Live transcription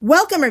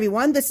Welcome,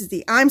 everyone. This is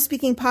the I'm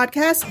Speaking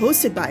podcast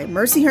hosted by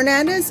Mercy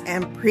Hernandez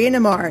and Priya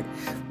Namard.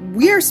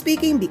 We are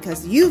speaking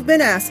because you've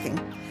been asking.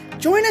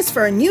 Join us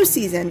for a new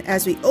season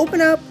as we open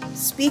up,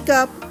 speak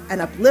up, and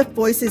uplift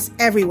voices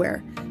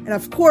everywhere. And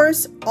of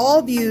course,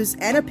 all views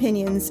and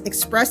opinions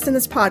expressed in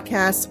this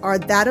podcast are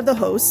that of the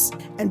hosts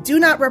and do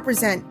not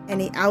represent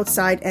any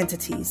outside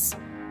entities.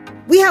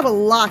 We have a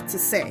lot to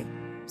say,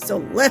 so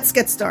let's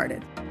get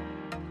started.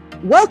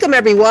 Welcome,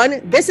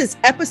 everyone. This is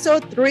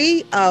episode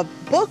 3 of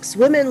Books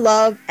Women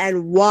Love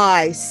and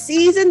Why,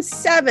 season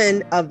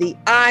 7 of the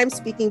I'm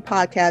Speaking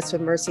podcast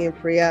with Mercy and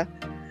Priya.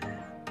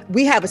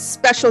 We have a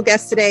special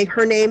guest today.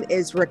 Her name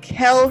is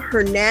Raquel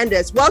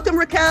Hernandez. Welcome,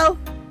 Raquel.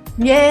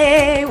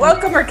 Yay.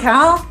 Welcome,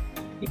 Raquel.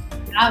 Thanks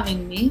for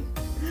having me.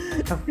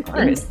 Of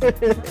course.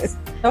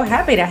 So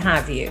happy to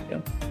have you.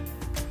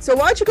 So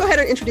why don't you go ahead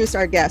and introduce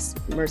our guest,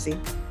 Mercy?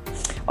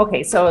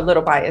 Okay, so a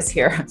little bias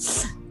here.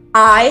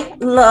 I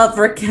love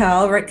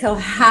Raquel. Raquel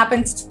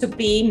happens to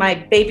be my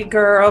baby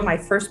girl, my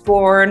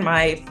firstborn,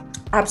 my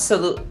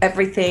absolute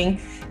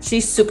everything.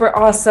 She's super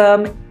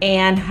awesome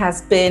and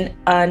has been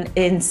an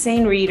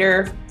insane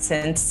reader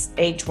since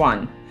age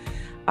 1.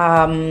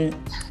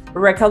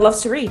 Raquel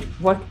loves to read.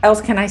 What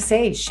else can I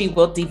say? She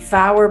will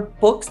devour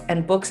books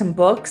and books and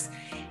books.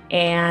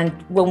 And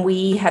when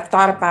we had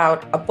thought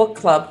about a book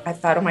club, I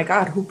thought, oh my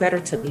God, who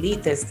better to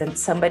lead this than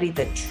somebody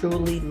that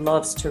truly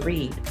loves to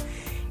read?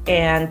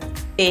 And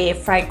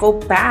if I go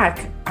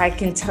back, I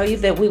can tell you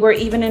that we were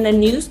even in a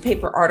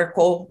newspaper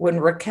article when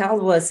Raquel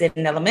was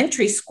in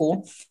elementary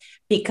school,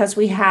 because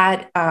we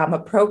had a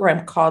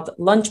program called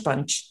Lunch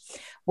Bunch,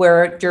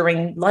 where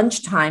during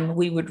lunchtime,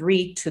 we would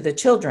read to the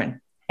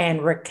children.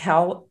 And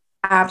Raquel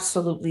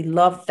absolutely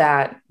loved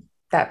that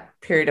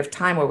period of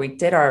time where we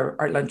did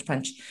our lunch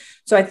bunch.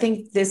 So I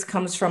think this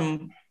comes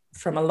from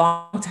a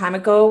long time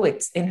ago.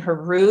 It's in her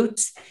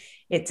roots.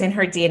 It's in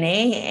her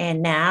DNA.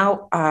 And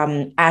now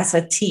as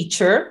a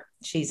teacher,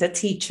 she's a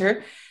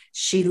teacher,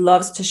 she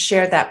loves to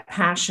share that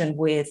passion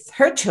with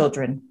her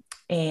children.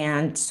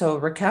 And so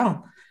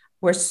Raquel,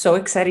 we're so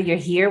excited you're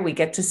here. We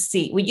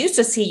used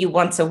to see you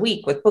once a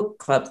week with book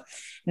club.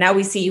 Now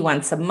we see you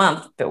once a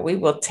month, but we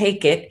will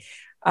take it.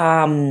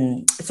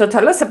 So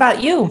tell us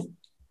about you.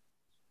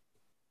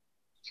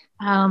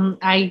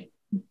 I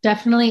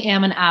definitely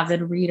am an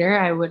avid reader.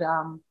 I would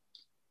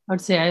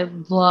say I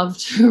love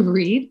to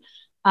read.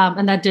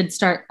 And that did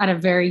start at a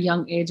very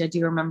young age. I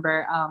do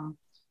remember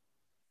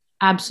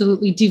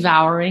absolutely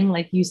devouring,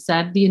 like you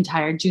said, the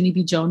entire Junie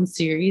B. Jones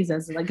series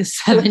as like a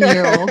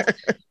 7-year-old.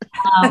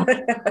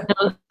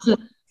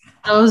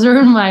 Those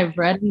were my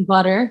bread and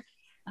butter.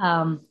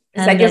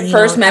 Is that your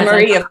first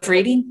memory of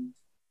reading?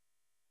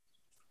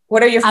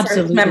 What are your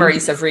first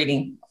memories of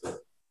reading?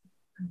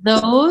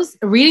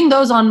 Reading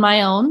those on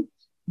my own,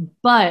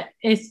 but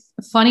it's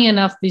funny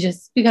enough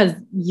because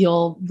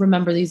you'll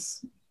remember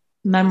these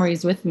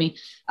memories with me.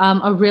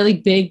 A really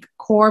big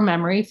core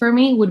memory for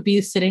me would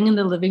be sitting in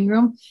the living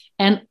room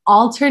and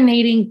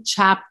alternating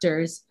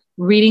chapters,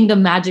 reading the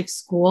Magic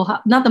School,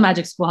 not the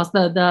Magic Schoolhouse,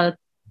 the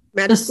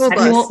Magic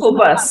School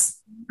Bus.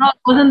 No, it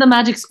wasn't the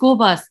Magic School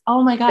Bus.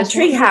 Oh my gosh. The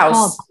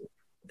Treehouse.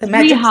 The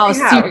Magic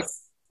Treehouse.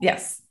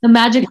 Yes. The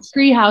Magic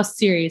Treehouse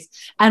series.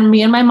 And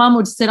me and my mom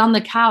would sit on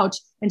the couch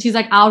and she's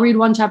like, I'll read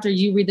one chapter,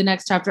 you read the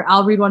next chapter,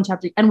 I'll read one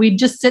chapter. And we'd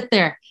just sit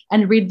there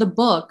and read the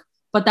book.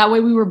 But that way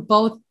we were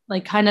both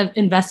like kind of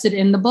invested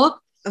in the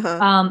book.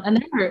 And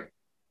they were,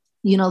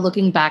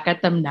 looking back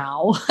at them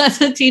now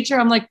as a teacher,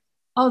 I'm like,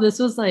 oh, this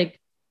was like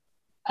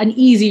an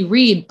easy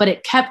read, but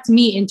it kept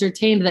me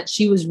entertained that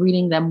she was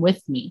reading them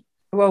with me.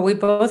 Well, we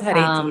both had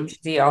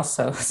ADHD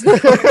also. So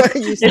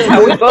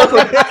we both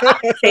would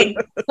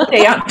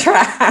stay on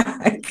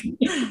track.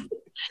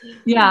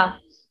 Yeah,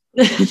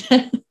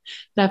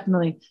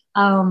 definitely.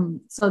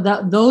 So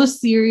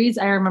those series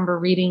I remember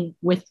reading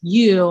with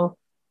you,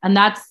 and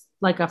that's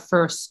like a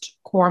first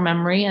core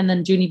memory. And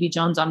then Junie B.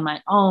 Jones on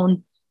my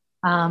own.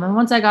 And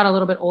once I got a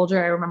little bit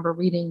older, I remember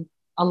reading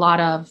a lot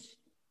of,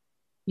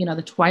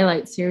 the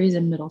Twilight series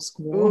in middle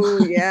school.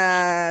 Ooh,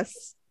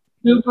 yes.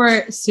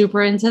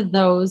 Super into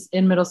those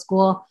in middle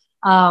school.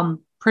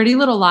 Pretty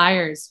Little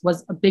Liars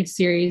was a big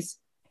series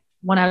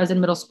when I was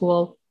in middle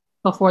school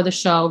before the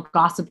show.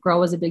 Gossip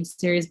Girl was a big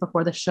series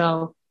before the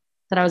show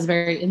that I was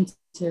very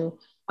into.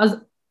 I was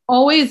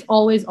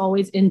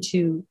always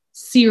into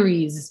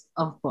series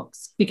of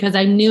books because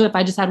I knew if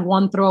I just had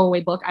one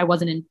throwaway book, I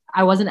wasn't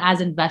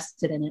as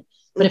invested in it.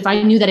 But if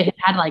I knew that it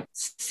had like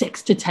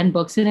 6 to 10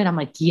 books in it, I'm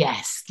like,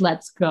 yes,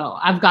 let's go.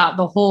 I've got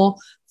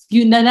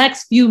the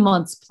next few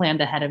months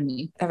planned ahead of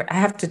me. I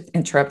have to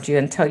interrupt you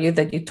and tell you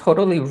that you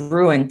totally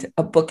ruined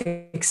a book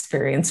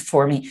experience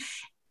for me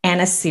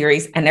and a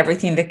series and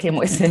everything that came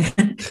with it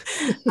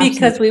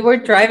because we were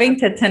driving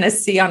to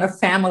Tennessee on a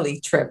family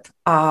trip.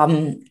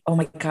 Oh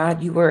my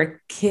God, you were a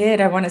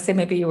kid. I want to say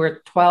maybe you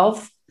were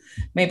 12,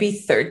 maybe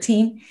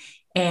 13.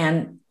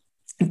 And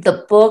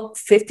the book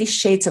 50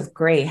 Shades of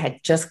Grey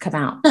had just come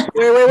out.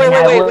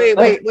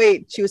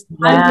 Wait. She was,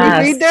 yes. Did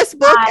you read this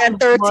book at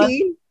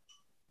 13?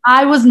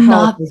 I was How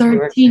not old was you, 13.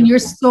 Raquel? You're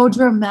so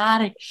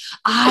dramatic.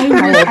 I How was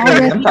old were you?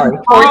 already I'm in sorry,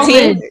 college.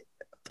 14?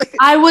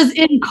 I was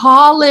in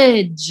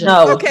college.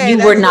 No, Okay, you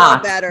were that's a lot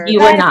not. better. You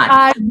were Yes, not.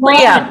 I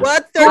Priya, was.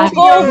 What I 13-year-old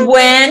Google was. reading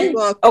when,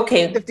 book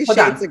okay, 50 hold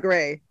Shades on. of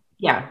Grey?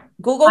 Yeah.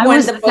 Google I when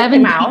was the book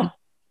came 17. out.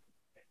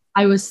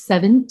 I was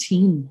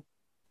 17.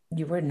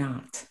 You were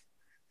not.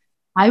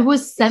 I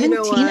was You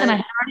know 17 and I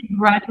what? had already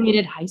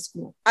graduated high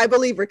school. I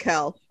believe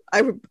Raquel.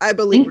 I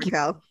believe Thank you.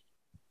 Raquel.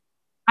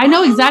 I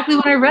know exactly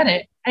when I read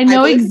it. I I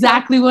know believe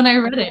exactly when I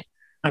read it.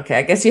 Okay,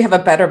 I guess you have a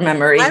better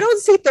memory. I don't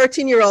see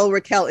 13-year-old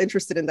Raquel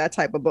interested in that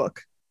type of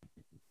book.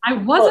 I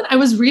wasn't. I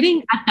was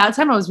reading at that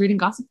time. I was reading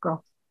Gossip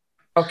Girl.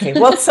 Okay,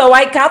 well, so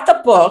I got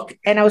the book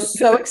and I was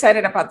so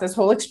excited about this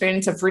whole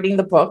experience of reading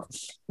the book.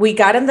 We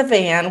got in the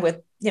van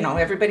with,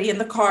 everybody in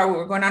the car. We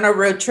were going on a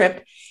road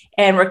trip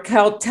and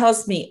Raquel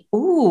tells me,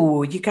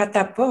 "Ooh, you got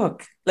that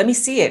book. Let me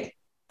see it."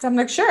 So I'm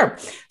like, "Sure."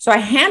 So I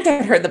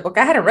handed her the book.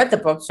 I hadn't read the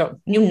book, so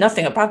knew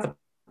nothing about the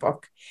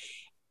book.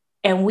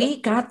 And we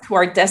got to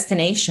our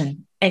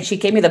destination and she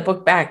gave me the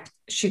book back.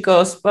 She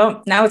goes,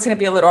 "Well, now it's going to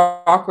be a little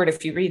awkward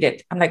if you read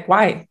it." I'm like,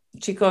 "Why?"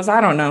 She goes,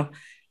 "I don't know."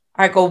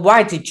 I go,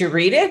 "Why? Did you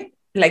read it?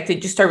 Like,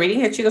 did you start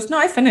reading it?" She goes, "No,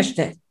 I finished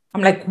it."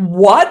 I'm like,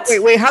 "What?"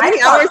 Wait, how many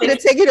I thought hours did it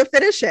take you to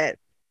finish it?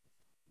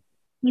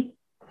 Like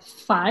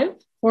 4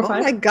 or 5.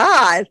 Oh my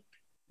God.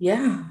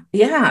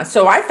 Yeah.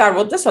 So I thought,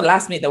 well, this will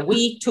last me the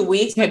week, 2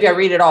 weeks. Maybe I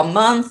read it all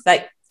month.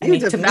 Like, You to me,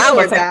 it devoured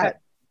was like,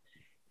 that.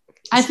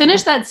 I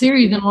finished that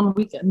series in one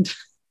weekend.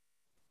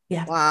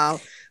 yeah. Wow.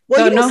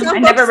 Well, So, no, I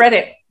never read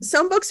it.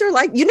 Some books are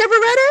like, you never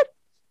read it?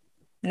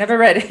 Never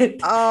read it.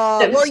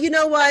 Oh, well, you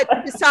know what?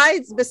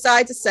 Besides the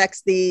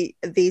sex, the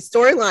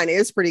storyline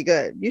is pretty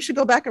good. You should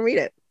go back and read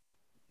it.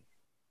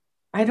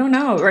 I don't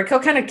know. Raquel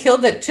kind of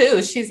killed it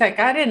too. She's like,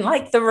 "I didn't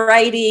like the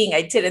writing.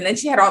 I did." And then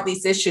she had all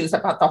these issues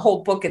about the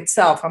whole book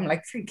itself. I'm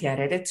like, forget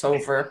it. It's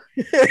over.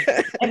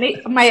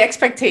 And my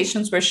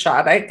expectations were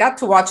shot. I got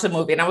to watch the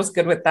movie and I was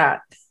good with that.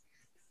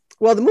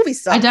 Well, the movie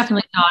sucked. I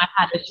definitely know I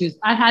had issues.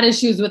 I had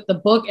issues with the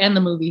book and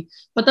the movie,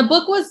 but the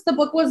book was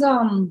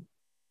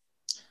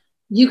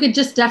you could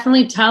just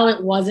definitely tell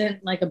it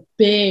wasn't like a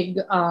big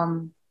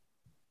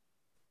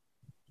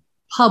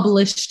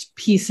published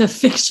piece of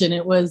fiction.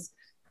 It was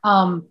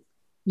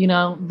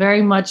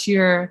very much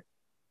your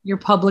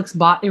Publix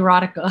bought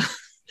erotica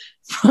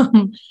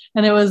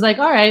and it was like,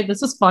 all right,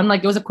 this was fun.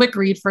 Like, it was a quick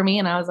read for me.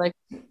 And I was like,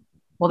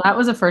 well, that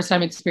was a first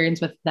time experience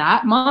with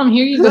that. Mom,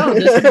 here you go.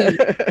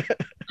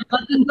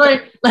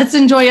 Let's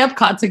enjoy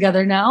Epcot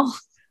together now.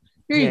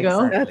 Here you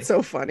go. Exactly. That's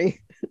so funny.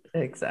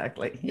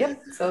 Exactly.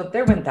 Yep. So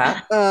there went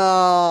that.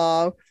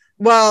 Oh,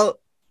 well,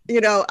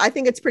 I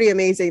think it's pretty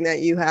amazing that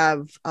you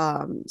have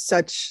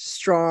such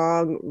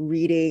strong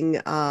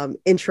reading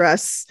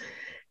interests.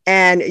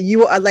 And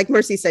you are, like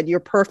Mercy said, you're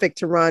perfect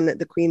to run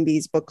the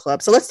QueenBees book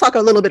club. So let's talk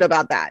a little bit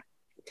about that.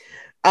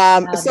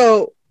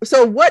 So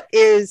what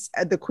is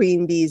the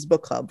QueenBees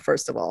book club,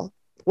 first of all?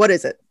 What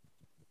is it?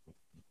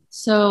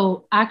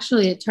 So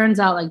actually, it turns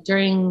out like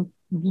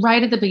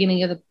right at the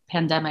beginning of the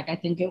pandemic, I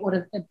think it would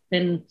have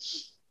been,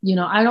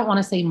 I don't want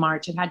to say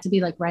March. It had to be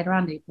like right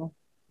around April.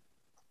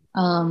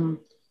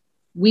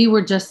 We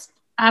were just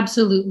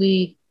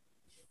absolutely,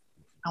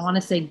 I want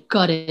to say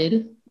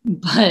gutted,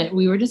 but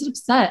we were just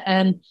upset.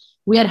 And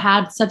we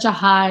had such a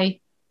high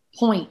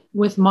point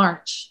with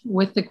March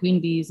with the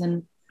QueenBees,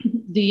 and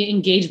the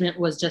engagement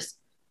was just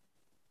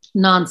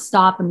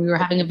nonstop. And we were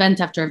having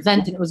event after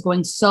event and it was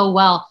going so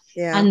well.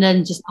 Yeah. And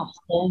then just the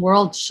whole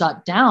world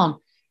shut down.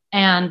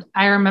 And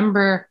I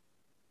remember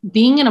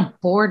being in a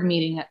board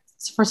meeting.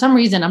 For some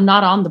reason, I'm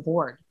not on the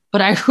board,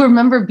 but I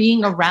remember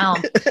being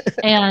around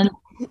and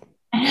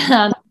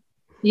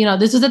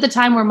this was at the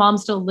time where Mom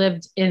still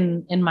lived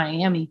in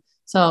Miami.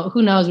 So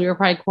who knows, we were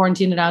probably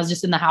quarantined and I was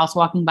just in the house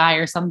walking by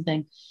or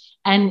something.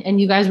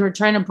 And you guys were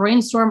trying to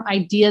brainstorm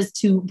ideas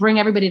to bring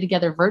everybody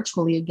together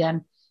virtually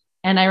again.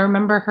 And I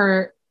remember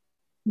her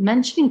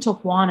mentioning to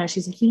Juana,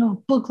 she's like,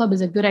 book club is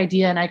a good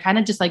idea. And I kind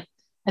of just I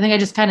think I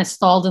just kind of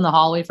stalled in the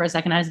hallway for a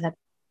second. I said,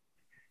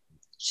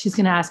 she's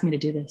going to ask me to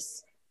do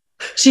this.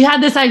 She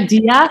had this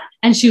idea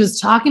and she was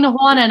talking to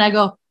Juana and I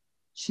go,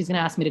 she's going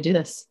to ask me to do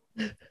this.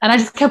 And I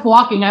just kept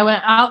walking. I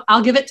went,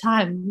 I'll give it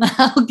time.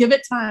 I'll give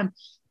it time.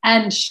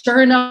 And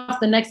sure enough,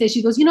 the next day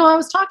she goes, I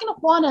was talking to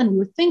Juana and we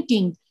were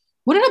thinking,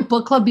 wouldn't a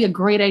book club be a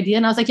great idea?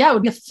 And I was like, yeah, it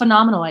would be a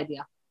phenomenal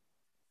idea.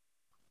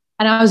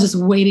 And I was just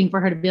waiting for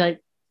her to be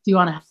like, do you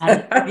want to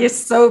have it? You're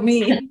so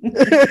mean.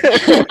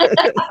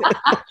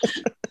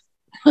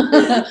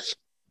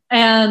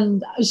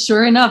 And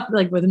sure enough,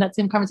 like within that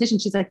same conversation,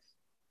 she's like,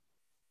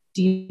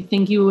 do you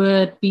think you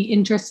would be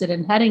interested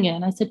in heading it?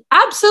 And I said,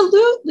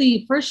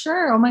 absolutely, for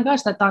sure. Oh my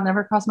gosh, that thought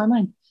never crossed my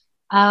mind.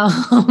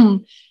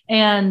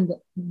 And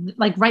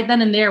like right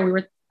then and there, we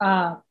were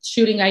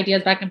shooting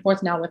ideas back and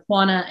forth now with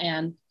Juana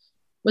and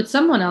with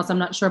someone else. I'm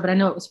not sure, but I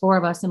know it was 4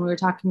 of us. And we were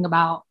talking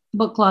about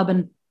book club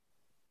and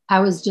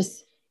I was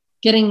just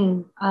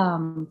getting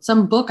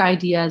some book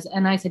ideas.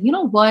 And I said, you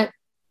know what?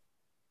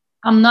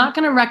 I'm not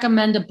going to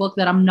recommend a book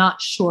that I'm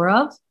not sure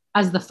of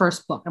as the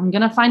first book. I'm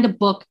going to find a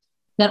book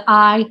that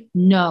I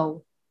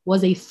know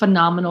was a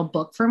phenomenal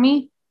book for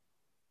me,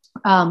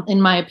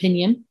 in my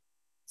opinion.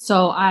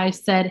 So I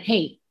said,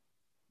 hey,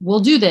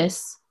 we'll do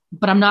this,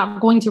 but I'm not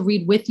going to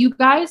read with you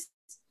guys.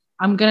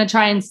 I'm going to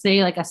try and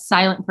stay like a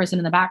silent person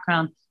in the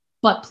background,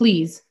 but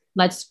please,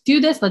 let's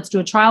do this. Let's do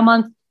a trial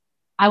month.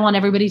 I want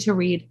everybody to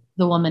read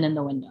The Woman in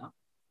the Window.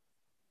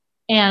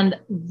 And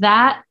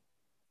that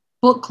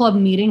book club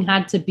meeting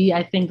had to be,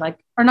 I think, like,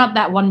 or not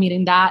that one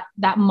meeting, that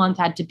month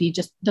had to be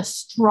just the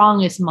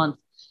strongest month,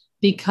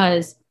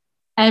 because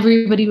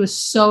everybody was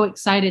so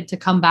excited to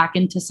come back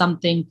into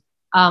something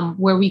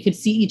where we could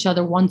see each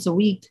other once a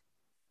week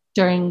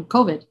during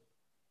COVID.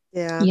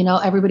 Yeah. You know,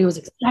 everybody was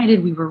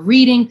excited. We were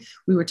reading,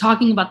 we were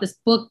talking about this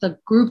book. The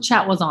group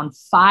chat was on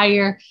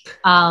fire.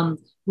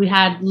 We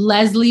had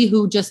Leslie,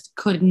 who just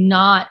could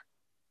not,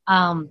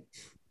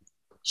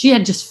 she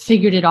had just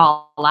figured it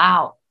all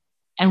out,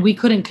 and we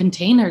couldn't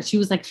contain her. She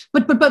was like,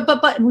 but,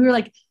 and we were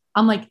like,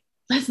 I'm like,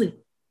 Leslie,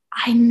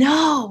 I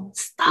know,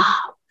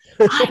 stop.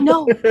 I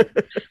know.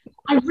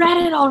 I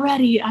read it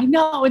already. I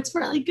know it's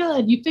really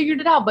good. You figured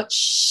it out, but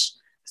shh,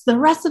 the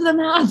rest of them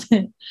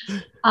haven't.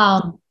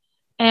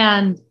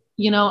 And,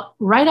 you know,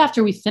 right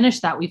after we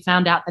finished that, we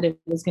found out that it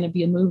was going to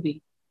be a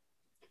movie.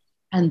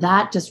 And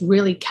that just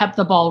really kept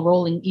the ball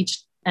rolling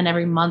each and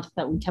every month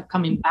that we kept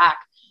coming back.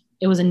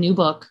 It was a new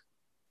book,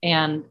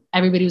 and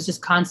everybody was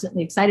just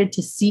constantly excited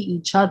to see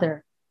each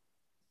other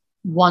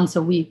once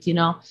a week, you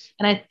know?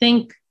 And I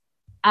think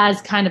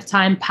as kind of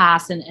time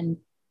passed and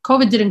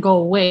COVID didn't go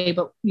away,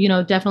 but, you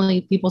know,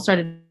 definitely people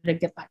started to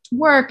get back to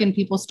work and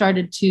people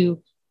started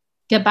to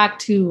get back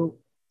to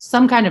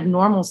some kind of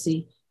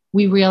normalcy.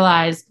 We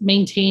realized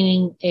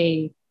maintaining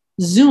a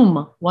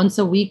Zoom once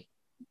a week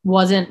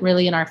wasn't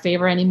really in our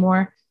favor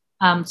anymore.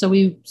 So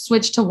we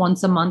switched to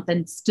once a month,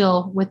 and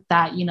still with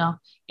that, you know,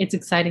 it's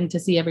exciting to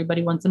see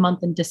everybody once a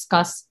month and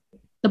discuss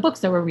the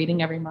books that we're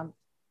reading every month.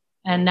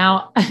 And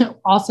now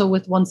also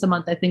with once a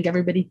month, I think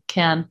everybody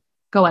can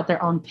go at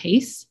their own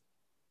pace,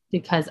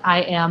 because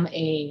I am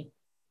a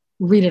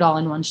read it all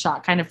in one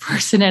shot kind of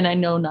person. And I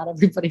know not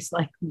everybody's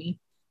like me,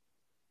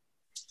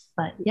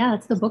 but yeah,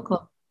 it's the book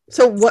club.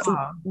 So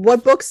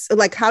what books,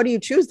 like, how do you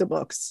choose the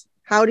books?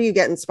 How do you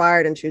get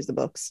inspired and choose the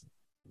books?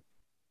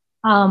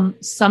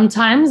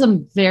 Sometimes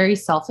I'm very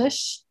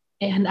selfish,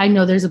 and I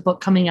know there's a book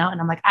coming out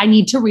and I'm like, I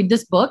need to read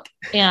this book.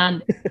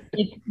 And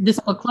if this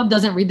book club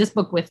doesn't read this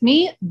book with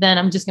me, then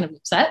I'm just going to be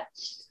upset.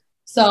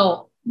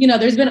 So, you know,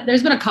 there's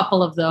been a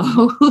couple of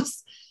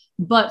those,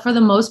 but for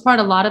the most part,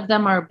 a lot of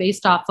them are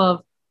based off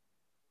of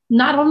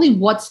not only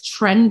what's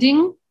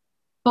trending,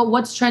 but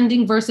what's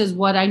trending versus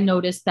what I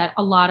noticed that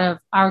a lot of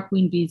our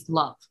QueenBees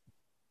love.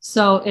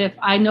 So if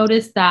I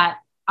notice that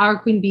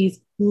our QueenBees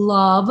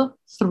love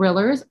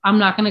thrillers, I'm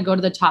not going to go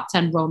to the top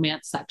 10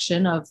 romance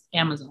section of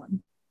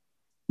Amazon.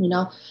 You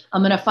know,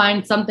 I'm going to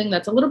find something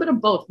that's a little bit of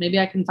both. Maybe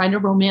I can find a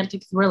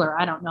romantic thriller.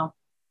 I don't know.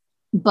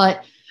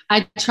 But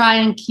I try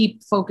and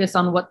keep focus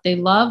on what they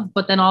love,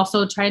 but then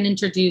also try and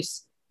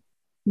introduce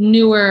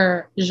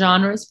newer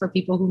genres for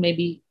people who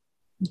maybe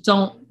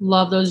don't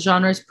love those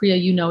genres. Priya,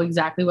 you know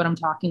exactly what I'm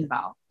talking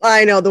about.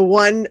 I know the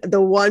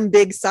one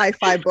big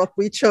sci-fi book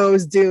we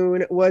chose,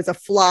 Dune, was a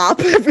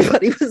flop.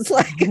 Everybody was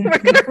like,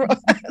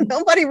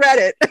 nobody read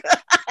it.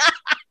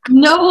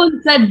 No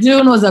one said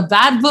Dune was a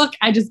bad book.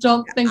 I just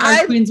don't think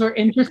our queens were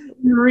interested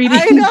in reading.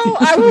 I know.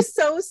 I was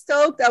so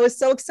stoked. I was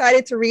so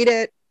excited to read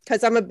it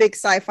because I'm a big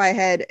sci-fi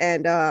head,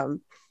 and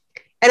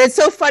it's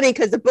so funny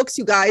because the books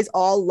you guys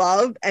all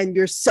love and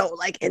you're so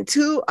like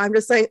into, I'm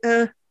just like,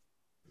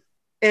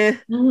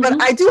 Mm-hmm.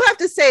 But I do have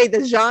to say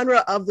the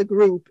genre of the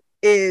group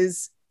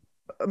is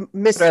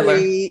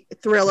mystery,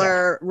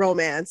 thriller,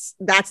 romance.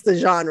 That's the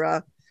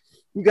genre.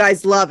 You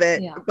guys love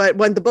it. Yeah. But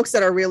when the books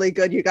that are really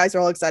good, you guys are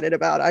all excited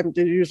about, I'm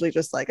usually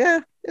just like,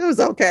 it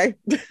was okay.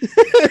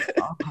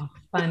 Oh,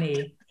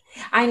 funny.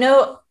 I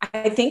know.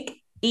 I think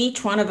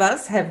each one of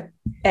us have,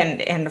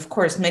 and of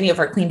course, many of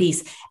our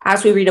QueenBees,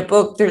 as we read a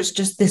book, there's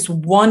just this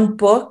one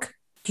book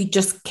you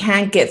just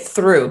can't get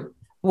through,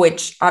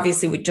 which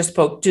obviously we just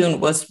spoke. Dune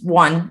was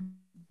one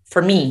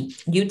for me.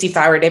 You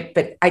devoured it,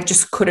 but I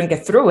just couldn't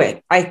get through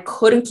it. I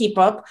couldn't keep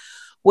up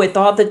with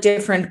all the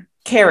different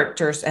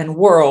characters and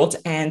world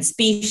and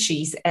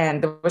species.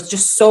 And there was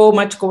just so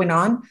much going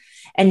on,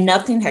 and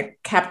nothing had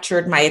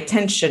captured my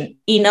attention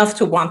enough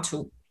to want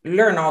to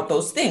learn all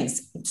those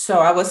things. So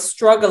I was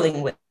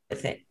struggling with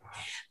it.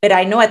 But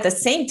I know at the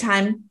same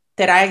time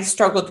that I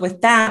struggled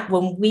with that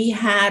when we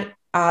had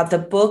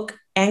the book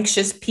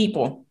Anxious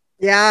People.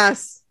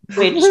 Yes.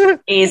 Which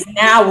is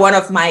now one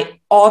of my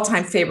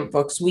all-time favorite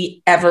books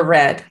we ever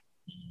read.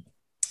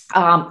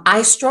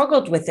 I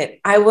struggled with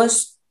it. I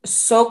was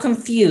so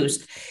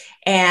confused.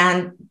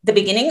 And the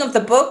beginning of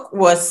the book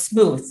was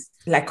smooth.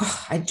 Like,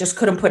 I just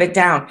couldn't put it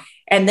down.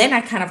 And then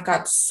I kind of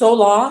got so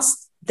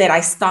lost that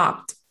I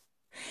stopped.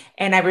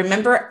 And I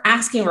remember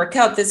asking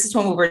Raquel, this is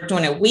when we were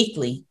doing it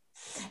weekly.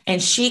 And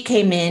she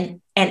came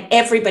in and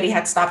everybody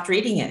had stopped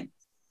reading it.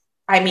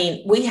 I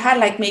mean, we had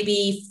like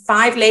maybe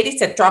 5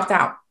 ladies that dropped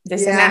out.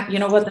 This and that. You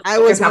know what? I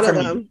was one of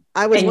them.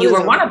 And you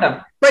were one of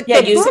them. But yeah,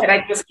 you said,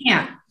 I just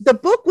can't. The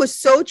book was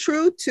so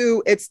true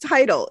to its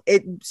title.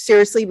 It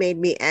seriously made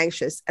me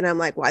anxious. And I'm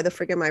like, why the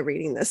frick am I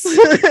reading this?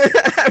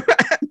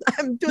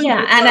 I'm doing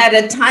and at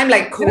a time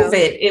like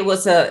COVID, it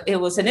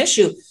was an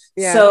issue.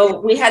 Yeah.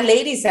 So we had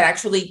ladies that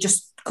actually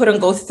just couldn't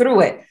go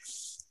through it.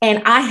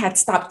 And I had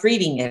stopped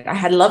reading it. I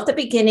had loved the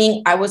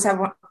beginning. I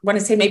want to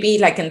say maybe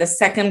like in the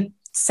second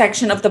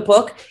section of the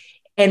book.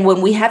 And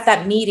when we had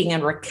that meeting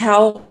and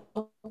Raquel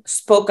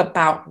spoke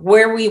about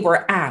where we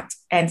were at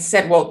and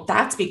said, well,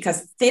 that's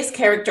because this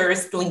character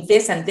is doing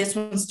this and this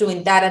one's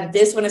doing that and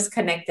this one is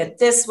connected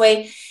this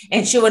way.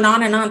 And she went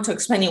on and on to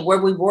explaining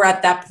where we were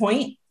at that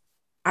point.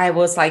 I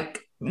was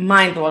like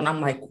mind blown.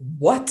 I'm like,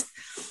 what?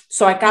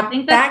 So I got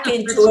back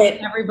into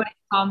it. Everybody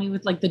called me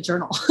with like the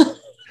journal.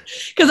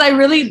 Because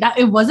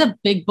it was a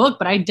big book,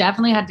 but I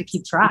definitely had to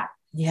keep track.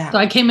 Yeah. So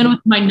I came in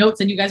with my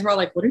notes and you guys were all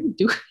like, what are you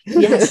doing?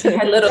 Yes.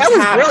 That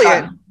was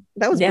brilliant.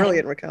 That was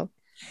brilliant, Raquel.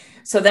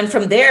 So then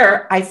from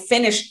there, I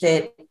finished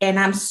it. And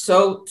I'm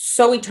so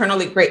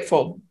eternally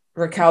grateful,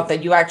 Raquel,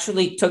 that you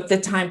actually took the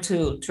time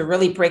to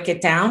really break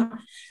it down,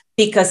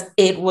 because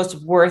it was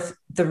worth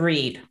the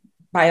read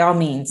by all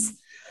means.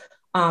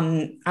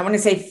 I want to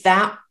say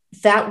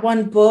that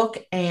one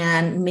book,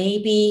 and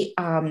maybe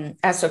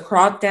As a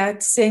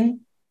Crawdad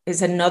Sing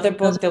is another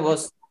book that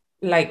was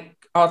like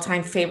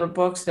all-time favorite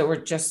books that were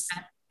just,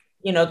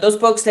 those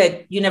books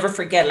that you never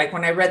forget. Like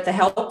when I read The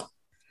Help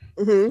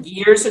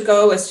years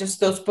ago, it's just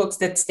those books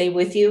that stay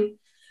with you.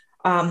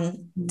 To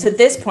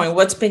this point,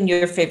 what's been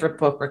your favorite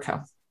book,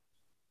 Raquel?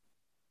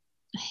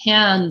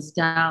 Hands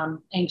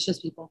down, Anxious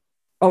People.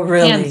 Oh,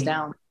 really? Hands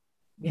down.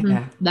 Yeah.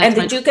 Mm-hmm. And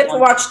did you get to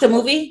watch the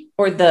movie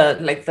or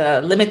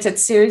the limited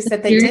series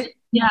that they did?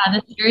 Yeah,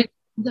 the series.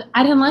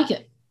 I didn't like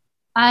it.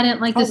 I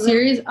didn't like the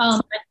series. I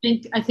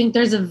think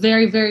there's a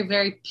very, very,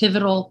 very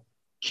pivotal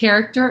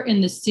character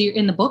in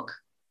the book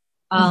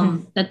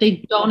that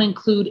they don't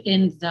include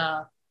in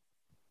the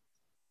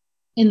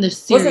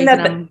series. And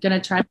I'm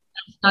gonna try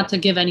not to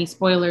give any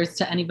spoilers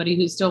to anybody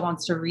who still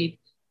wants to read.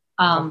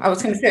 I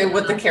was gonna say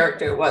what the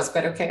character was,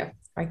 but okay,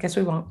 I guess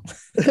we won't.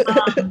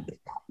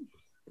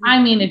 I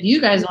mean, if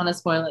you guys want to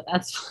spoil it,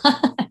 that's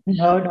fine.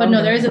 No.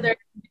 There's a main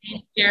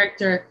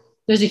character.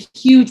 There's a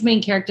huge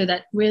main character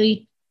that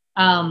really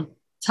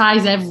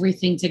ties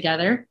everything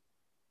together.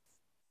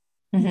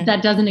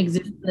 That doesn't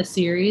exist in the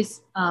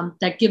series.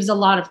 That gives a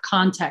lot of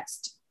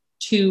context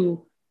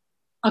to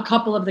a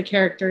couple of the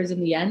characters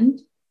in the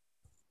end.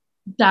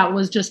 That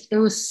was it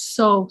was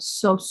so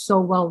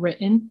well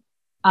written,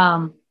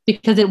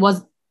 because it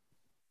was,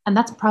 and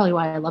that's probably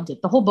why I loved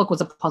it. The whole book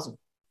was a puzzle.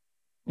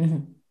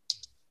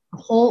 The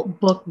whole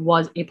book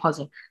was a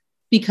puzzle,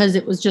 because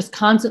it was just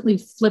constantly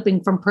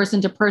flipping from person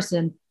to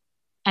person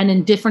and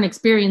in different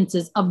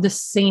experiences of the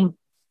same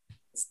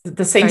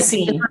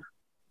scene.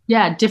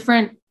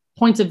 Different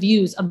points of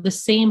views of the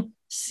same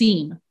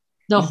scene.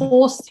 The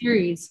whole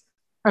series,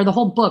 or the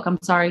whole book, I'm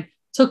sorry,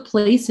 took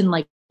place in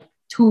like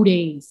 2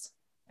 days.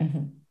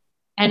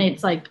 And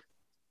it's like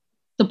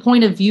the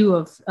point of view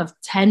of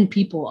 10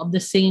 people of the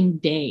same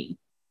day.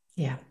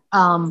 Yeah.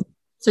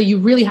 So you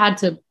really had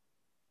to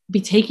be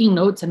taking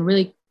notes and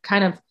really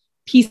kind of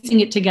piecing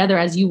it together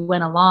as you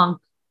went along,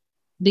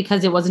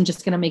 because it wasn't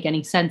just going to make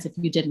any sense if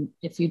you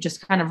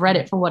just kind of read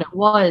it for what it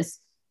was.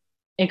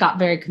 It got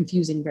very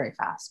confusing very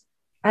fast.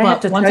 I have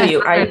to tell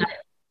you, I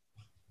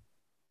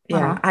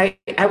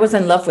was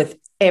in love with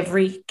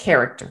every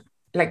character.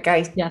 Like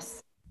I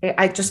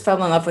just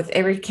fell in love with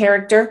every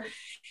character,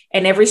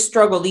 and every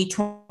struggle each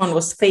one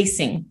was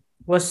facing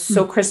was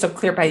so crystal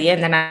clear by the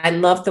end. And I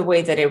love the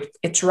way that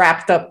it's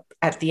wrapped up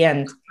at the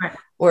end,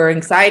 where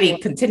anxiety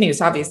continues,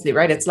 obviously,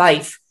 right? It's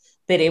life.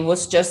 But it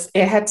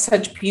had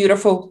such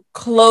beautiful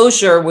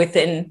closure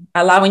within,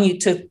 allowing you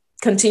to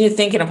continue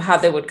thinking of how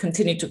they would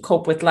continue to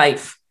cope with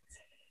life.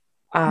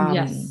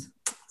 Yes.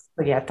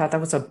 But yeah, I thought that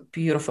was a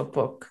beautiful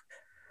book.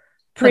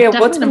 Priya,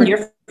 what's been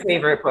your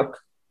favorite book?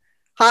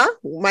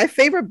 My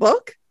favorite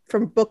book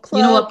from book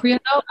club? You know what, Priya,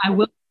 though? I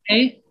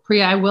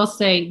will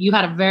say you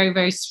had a very,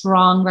 very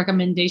strong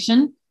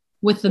recommendation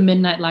with the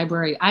Midnight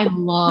Library. I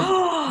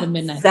love the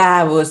Midnight.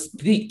 That was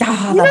it's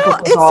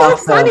awesome. So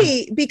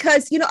funny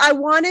because I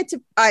wanted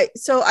to. I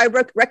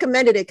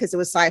recommended it because it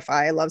was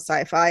sci-fi. I love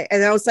sci-fi,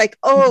 and I was like,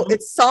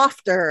 it's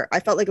softer. I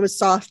felt like it was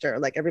softer.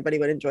 Like everybody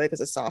would enjoy it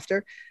because it's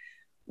softer.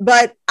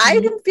 But I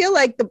didn't feel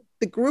like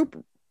the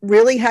group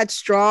really had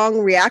strong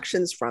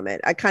reactions from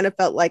it. I kind of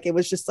felt like it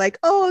was just like,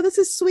 oh, this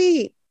is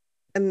sweet,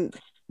 and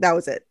that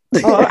was it.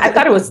 I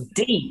thought it was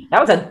deep.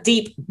 That was a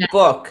deep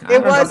book.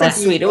 It was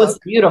sweet. Book. It was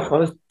beautiful.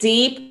 It was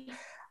deep.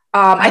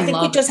 I think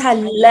we just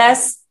had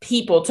less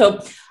people.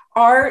 So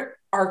our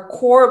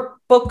core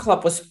book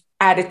club was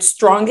at its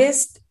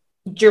strongest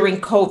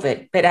during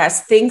COVID. But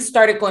as things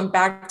started going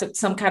back to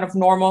some kind of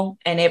normal,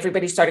 and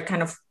everybody started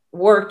kind of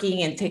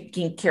working and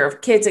taking care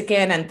of kids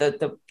again, and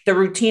the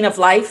routine of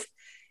life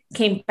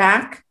came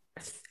back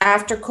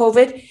after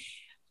COVID,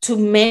 to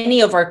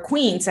many of our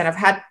queens, and I've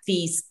had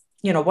these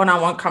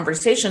one-on-one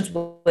conversations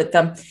with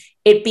them,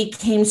 it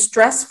became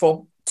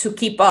stressful to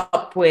keep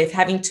up with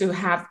having to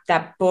have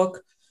that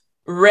book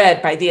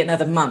read by the end of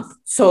the month.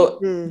 So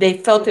they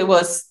felt it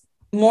was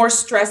more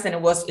stress than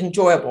it was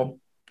enjoyable.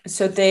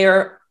 So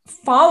they're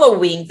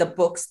following the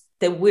books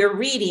that we're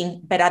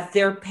reading, but at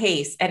their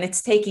pace. And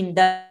it's taking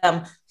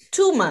them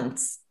 2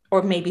 months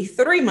or maybe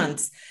 3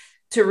 months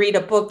to read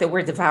a book that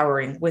we're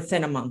devouring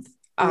within a month.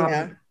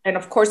 And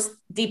of course,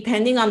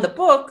 depending on the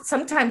book,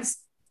 sometimes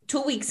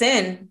 2 weeks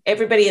in,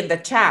 everybody in the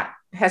chat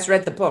has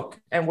read the book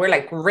and we're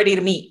like ready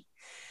to meet.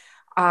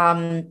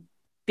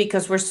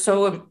 Because we're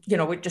so,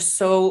 we're just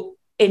so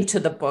into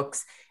the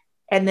books.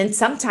 And then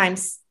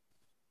sometimes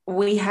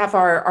we have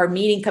our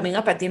meeting coming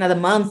up at the end of the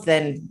month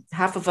and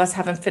half of us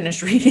haven't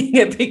finished reading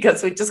it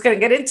because we just couldn't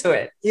get into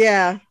it.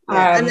 Yeah.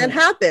 And that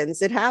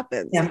happens. It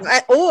happens.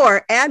 Yeah.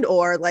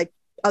 Or like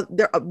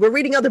we're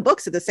reading other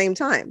books at the same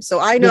time. So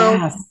I know.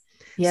 Yes.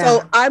 Yeah.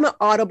 So I'm an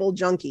Audible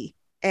junkie.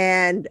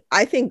 And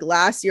I think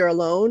last year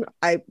alone,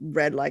 I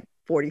read like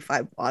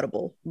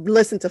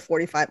listened to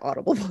 45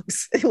 Audible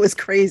books. It was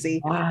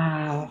crazy.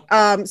 Wow.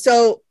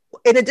 So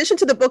in addition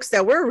to the books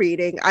that we're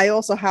reading, I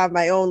also have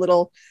my own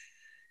little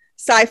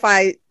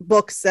sci-fi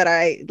books that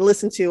I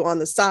listen to on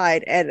the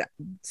side. And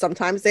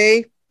sometimes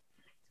they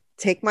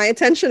take my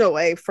attention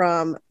away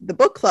from the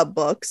book club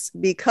books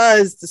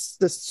because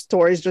the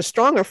story is just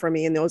stronger for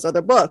me in those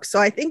other books. So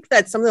I think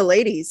that some of the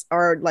ladies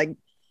are like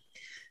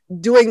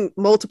doing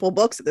multiple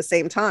books at the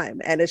same time.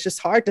 And it's just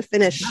hard to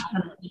finish,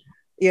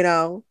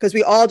 because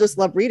we all just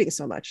love reading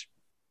so much.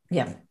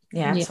 Yeah,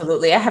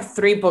 absolutely. I have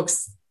 3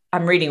 books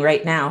I'm reading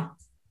right now.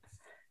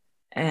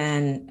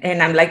 And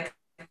I'm like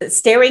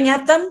staring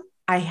at them.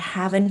 I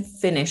haven't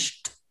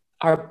finished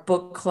our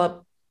book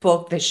club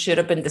book that should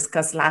have been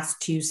discussed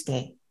last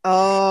Tuesday.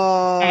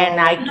 Oh. And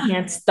I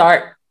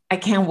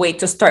can't wait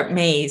to start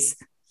Maze.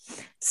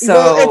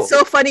 So it's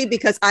so funny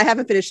because I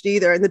haven't finished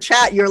either. In the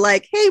chat, you're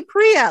like, "Hey,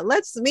 Priya,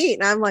 let's meet."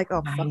 And I'm like,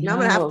 "Oh, fuck, now I'm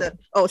going to have to."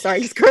 Oh,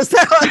 sorry, just cursed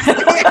out.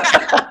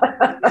 I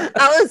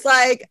was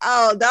like,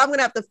 "Oh, now I'm going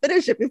to have to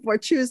finish it before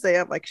Tuesday."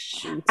 I'm like,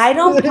 "Shoot." I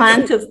don't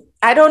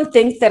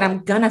think that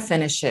I'm going to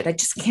finish it. I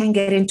just can't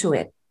get into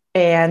it.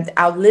 And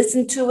I'll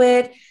listen to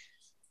it.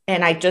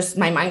 And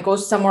my mind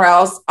goes somewhere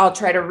else. I'll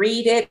try to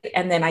read it.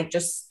 And then I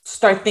just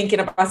start thinking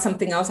about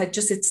something else.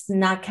 It's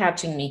not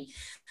catching me.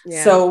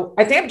 Yeah. So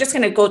I think I'm just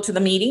going to go to the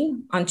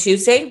meeting on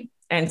Tuesday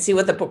and see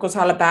what the book was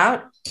all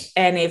about.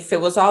 And if it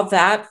was all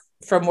that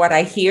from what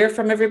I hear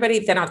from everybody,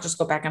 then I'll just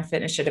go back and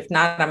finish it. If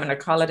not, I'm going to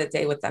call it a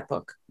day with that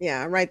book.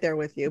 Yeah, I'm right there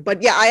with you.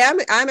 But yeah,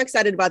 I'm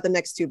excited about the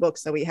next 2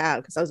 books that we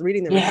have because I was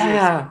reading them.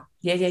 Yeah.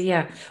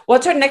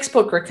 What's our next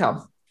book,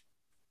 Raquel?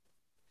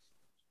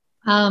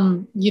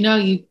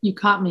 You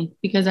caught me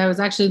because I was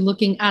actually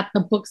looking at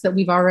the books that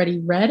we've already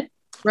read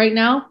right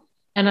now.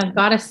 And I've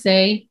got to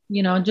say,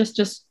 just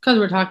because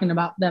we're talking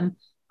about them,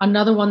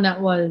 another one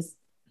that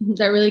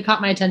really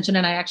caught my attention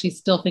and I actually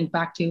still think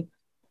back to,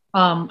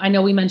 I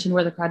know we mentioned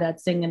Where the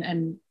Crawdads Sing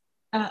and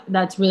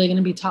that's really going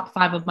to be top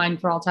 5 of mine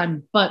for all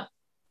time. But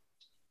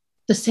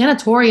The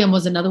Sanatorium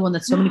was another one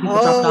that so many people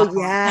dropped off.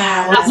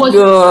 Yeah, that was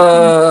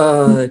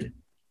good.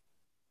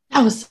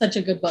 That was such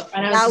a good book.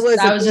 And that was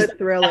a good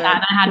thriller. And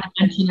I had to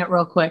mention it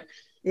real quick.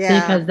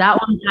 Yeah. Because that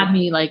one had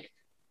me like,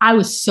 I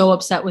was so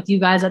upset with you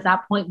guys at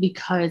that point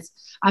because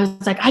I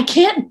was like, I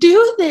can't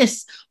do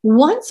this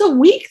once a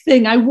week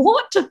thing. I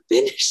want to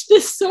finish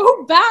this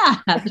so bad.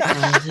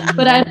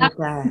 But I'd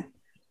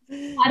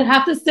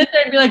have to sit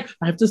there and be like,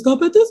 I have to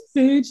stop at this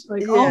page.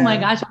 Like, oh my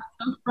gosh,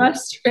 I'm so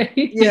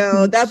frustrated.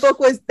 That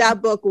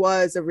book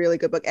was a really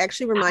good book.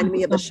 Actually reminded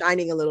me of The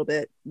Shining a little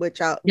bit,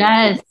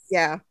 yes.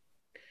 Yeah.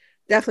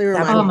 Definitely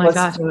reminded me. Oh my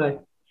gosh.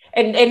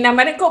 And I'm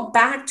going to go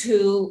back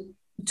to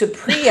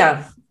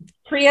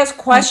Priya's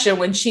question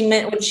when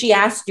she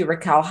asked you,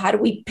 Raquel, how do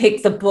we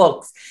pick the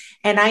books?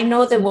 And I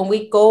know that when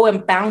we go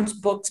and bounce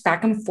books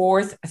back and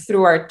forth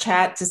through our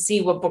chat to see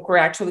what book we're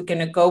actually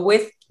going to go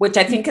with, which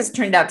I think has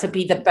turned out to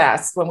be the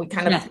best when we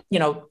kind of,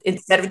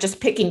 instead of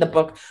just picking the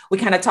book, we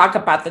kind of talk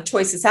about the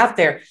choices out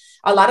there.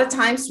 A lot of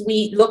times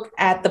we look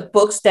at the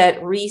books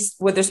that Reese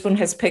Witherspoon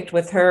has picked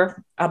with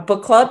her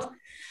book club.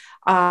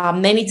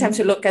 Many times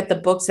we look at the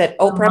books that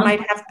Oprah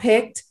might have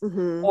picked,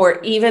 or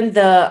even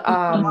the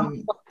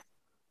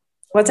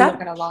what's that?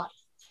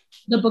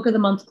 The Book of the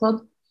Month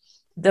Club.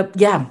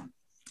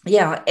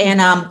 Yeah,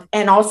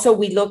 and also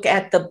we look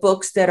at the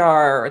books that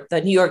are the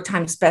New York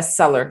Times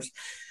bestsellers.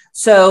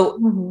 So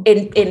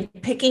in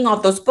picking all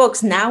those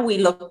books, now we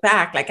look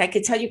back. Like I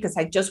could tell you because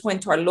I just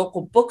went to our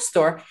local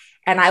bookstore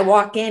and I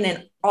walk in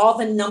and all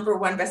the number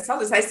 1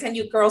 bestsellers. I send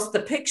you girls the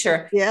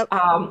picture. Yep.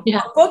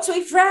 Books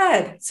we've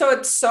read. So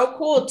it's so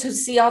cool to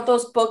see all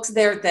those books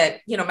there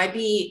that might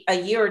be a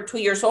year or 2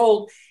 years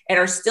old and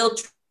are still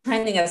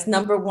trending as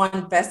number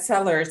 1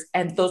 bestsellers.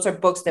 And those are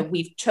books that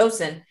we've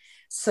chosen.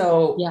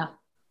 So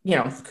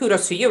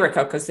kudos to you,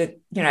 Raquel, because at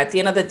the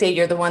end of the day,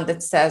 you're the one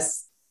that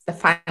says the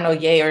final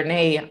yay or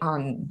nay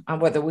on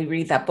whether we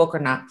read that book or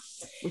not.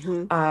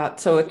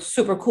 So it's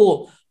super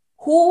cool.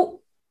 Who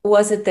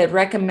was it that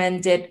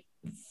recommended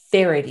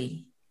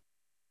Verity?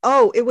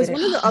 Oh, it was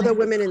one of the other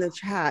women in the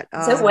chat.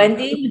 Is it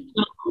Wendy?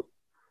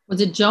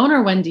 Was it Joan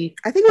or Wendy?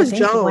 I think it was I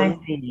think Joan.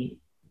 Wendy.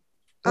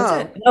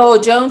 Oh,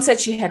 No, Joan said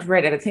she had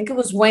read it. I think it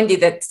was Wendy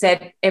that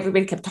said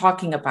everybody kept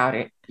talking about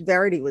it.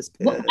 Verity was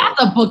good. Well,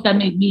 that's a book that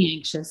made me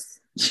anxious.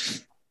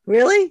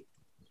 Really?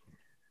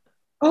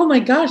 Oh my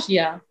gosh,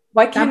 yeah.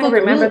 Why can't I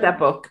remember that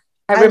book?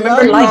 I remember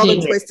loved all the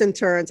liking twists and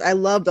turns. I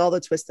loved all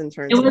the twists and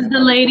turns. It was the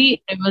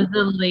lady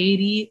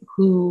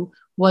who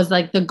was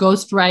like the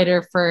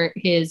ghostwriter for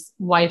his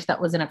wife that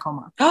was in a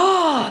coma.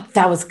 Oh,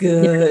 that was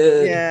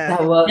good. Yeah.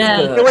 That was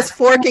good. There was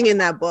forking in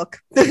that book.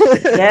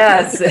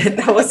 Yes,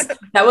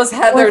 that was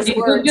Heather's Forking.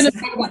 words.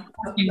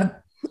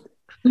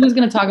 Who's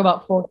going to talk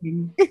about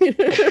forking?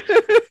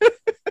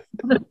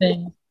 What a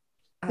thing.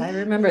 I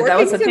remember that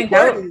was the thing.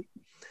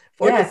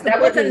 Yes,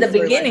 that was in the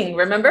beginning.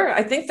 Remember?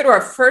 I think through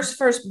our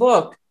first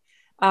book,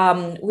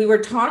 we were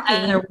talking.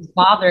 Heather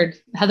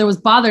was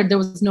bothered. There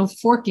was no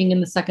forking in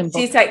the second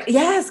book. She's like,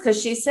 yes,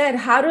 because she said,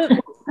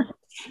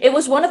 it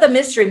was one of the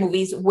mystery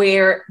movies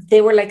where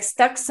they were like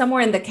stuck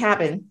somewhere in the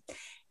cabin.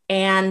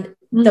 And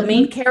the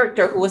main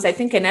character, who was, I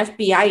think, an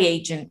FBI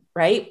agent,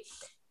 right?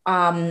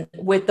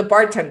 With the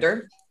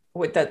bartender,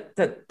 with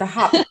the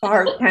hot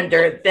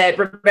bartender that,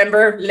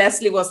 remember,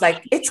 Leslie was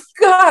like, it's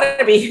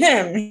gotta be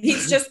him.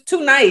 He's just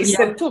too nice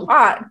and too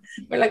hot.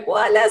 We're like,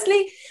 what,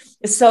 Leslie?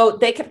 So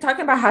they kept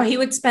talking about how he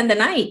would spend the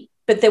night,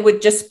 but they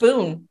would just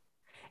spoon.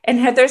 And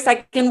Heather's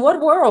like, in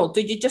what world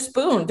do you just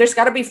spoon? There's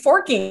got to be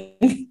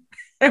forking.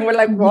 And we're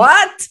like,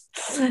 what?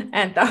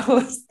 And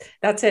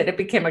that's it. It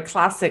became a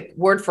classic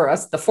word for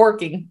us, the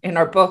forking in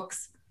our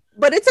books.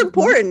 But it's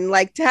important,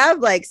 like, to have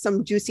like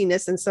some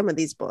juiciness in some of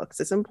these books.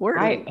 It's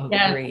important. I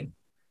agree.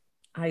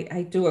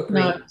 I do agree.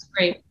 No, it's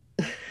great.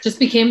 Just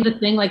became the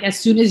thing. Like, as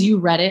soon as you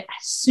read it,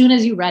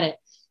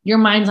 your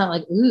mind's not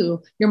like,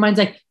 ooh, your mind's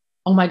like,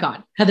 oh my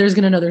God, Heather's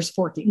going to know there's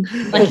forking.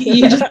 Like,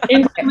 you just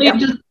instantly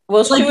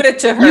we'll like, shoot it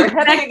to her.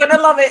 Heather, you're going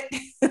to love it.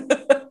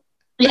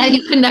 Yeah,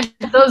 you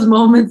connect those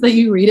moments that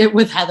you read it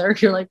with Heather.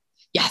 You're like,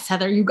 yes,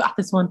 Heather, you got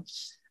this one.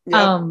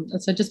 Yep.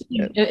 So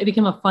it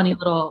became a funny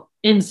little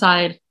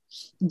inside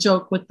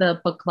joke with the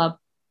book club.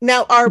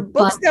 Now, our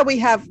books that we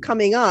have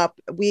coming up,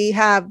 we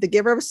have The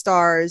Giver of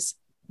Stars.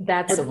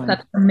 That's the one.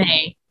 That's for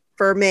May.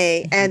 For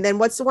May. And then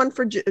what's the one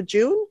for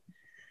June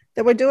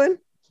that we're doing?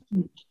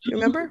 Do you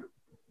remember?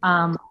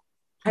 I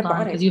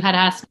bought it because you had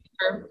asked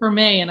for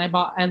May, and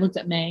I looked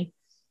at May.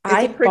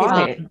 I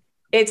bought it.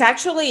 It's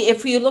actually,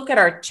 if you look at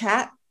our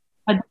chat,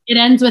 it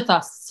ends with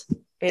us.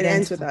 It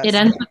ends with us. It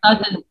ends with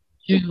us in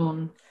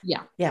June.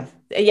 Yeah.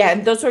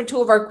 And those are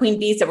two of our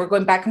QueenBees that were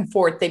going back and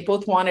forth. They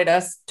both wanted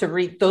us to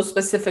read those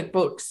specific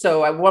books.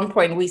 So at one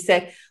point we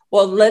said,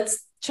 well,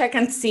 let's check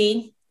and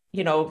see,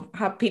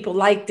 how people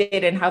liked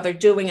it and how they're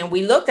doing. And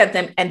we looked at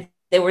them and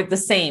they were the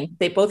same.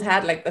 They both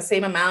had like the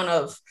same amount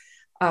of,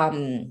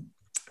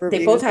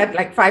 they both had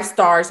like 5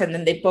 stars, and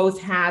then they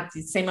both had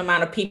the same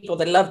amount of people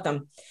that loved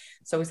them.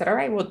 So we said, all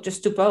right, we'll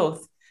just do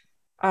both.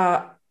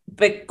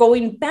 But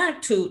going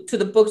back to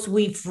the books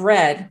we've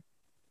read,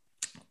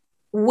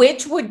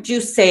 which would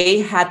you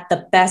say had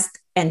the best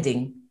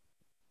ending?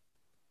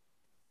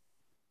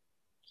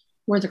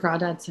 Where the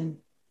Crawdads Sing.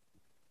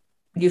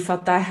 You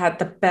felt that had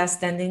the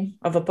best ending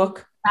of a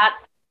book?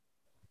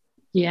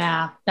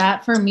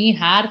 That for me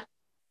had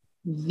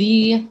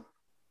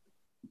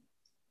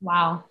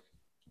wow.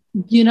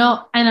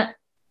 And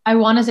I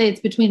want to say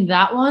it's between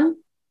that one.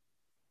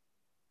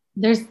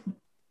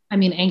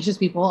 Anxious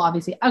People,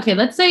 obviously. Okay,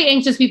 let's say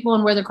Anxious People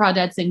and Where the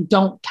Crawdads Sing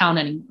don't count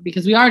anymore,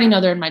 because we already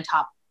know they're in my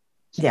top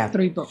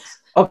 3 books.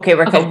 Okay,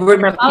 Raquel,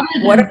 remember, how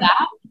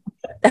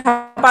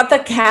about the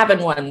cabin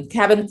one?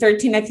 Cabin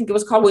 13, I think it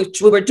was called. We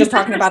were just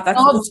talking about that.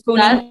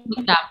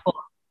 That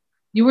book.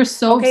 You were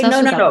so obsessed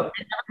with that book.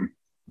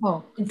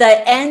 Oh.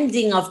 The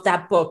ending of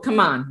that book. Come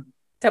on.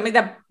 Tell me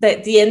that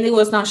the ending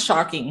was not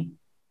shocking.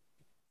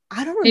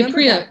 I don't remember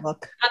Priya, that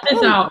book. Cut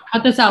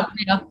this out,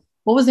 Priya.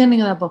 What was the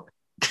ending of that book?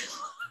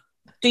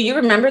 Do you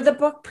remember the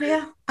book,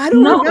 Priya? I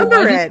don't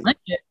remember it.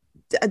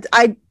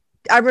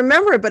 I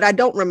remember it, but I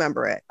don't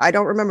remember it. I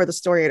don't remember the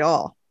story at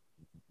all.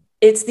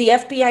 It's the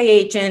FBI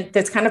agent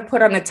that's kind of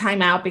put on a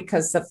timeout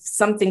because of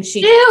something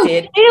she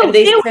did.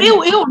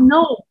 Ew,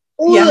 no.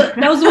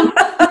 That was one.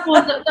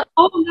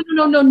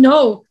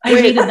 No. I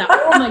hated that.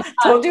 Oh my God.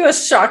 Told you a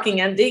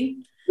shocking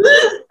ending.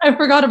 I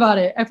forgot about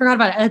it.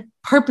 I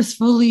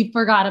purposefully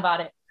forgot about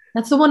it.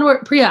 That's the one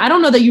where, Priya, I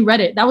don't know that you read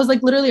it. That was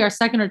like literally our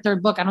second or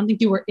third book. I don't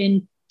think you were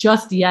in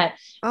just yet.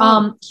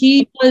 Oh.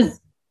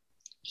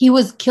 He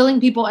was killing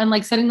people and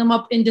like setting them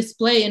up in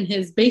display in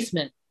his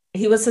basement.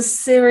 He was a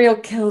serial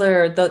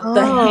killer, the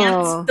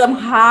handsome,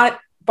 hot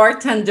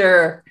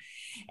bartender.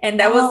 And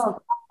that was,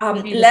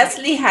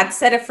 Leslie had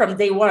said it from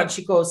day one.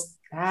 She goes,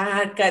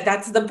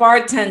 that's the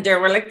bartender.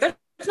 We're like, there's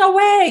no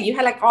way. You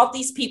had like all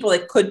these people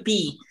it could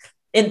be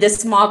in this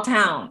small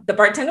town. The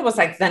bartender was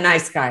like the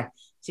nice guy.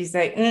 She's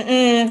like,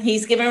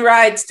 he's giving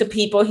rides to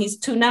people. He's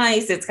too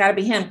nice. It's got to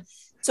be him.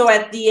 So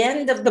at the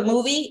end of the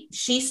movie,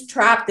 she's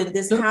trapped in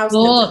this house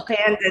that's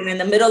abandoned in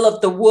the middle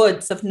of the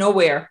woods of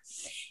nowhere.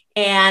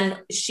 And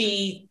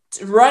she's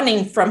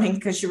running from him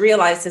because she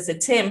realizes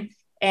it's him.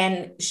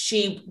 and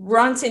she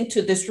runs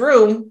into this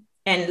room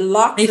and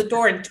locks the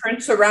door and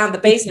turns around the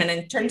basement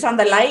and turns on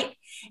the light.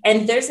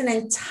 And there's an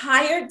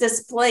entire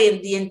display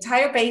in the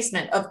entire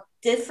basement of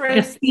different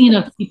like a scene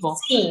of people,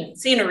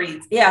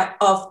 sceneries,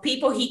 of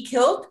people he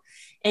killed.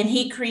 And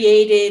he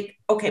created,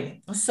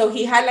 so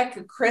he had like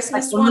a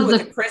Christmas one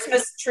with a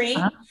Christmas tree,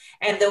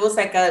 and there was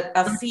like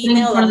a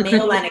female, a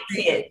male, and a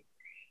kid.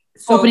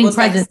 So opening it was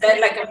presents.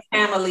 like a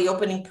family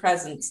opening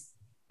presents.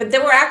 But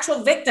there were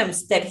actual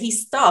victims that he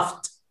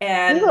stuffed.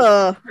 And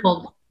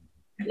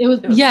it was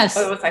yes.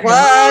 It was like,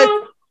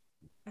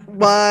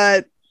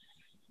 what?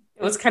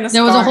 It was kind of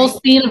there was a whole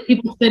scene of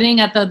people sitting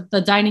at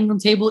the dining room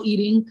table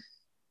eating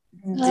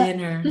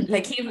dinner.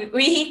 Like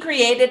he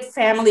created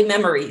family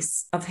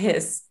memories of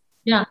his.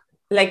 Yeah.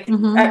 Like,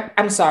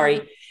 I'm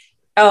sorry,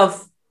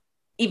 of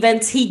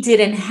events he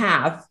didn't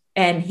have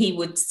and he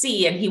would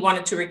see, and he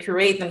wanted to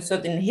recreate them. So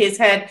in his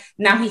head,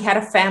 now he had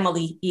a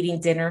family eating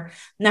dinner.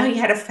 Now he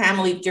had a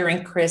family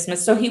during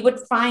Christmas. So he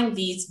would find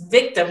these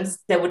victims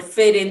that would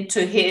fit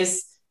into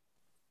his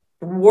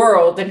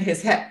world in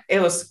his head.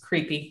 It was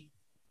creepy,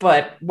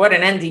 but what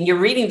an ending. You're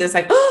reading this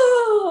like,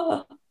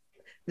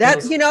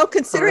 that,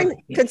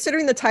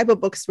 considering the type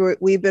of books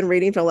we've been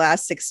reading for the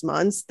last 6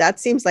 months, that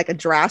seems like a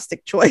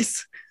drastic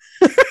choice.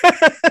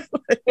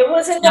 It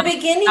was in the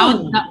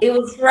beginning. It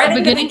was right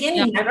in the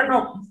beginning. I don't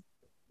know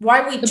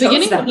why we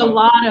chose that.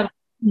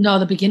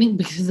 The beginning,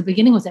 because the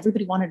beginning was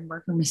everybody wanted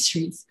murder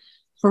mysteries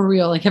for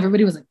real. Like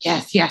everybody was like,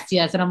 yes, yes,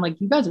 yes. And I'm like,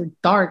 you guys are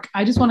dark.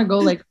 I just want to go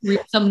like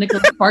read some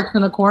Nicholas Sparks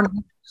in the corner.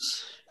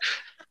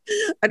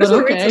 I just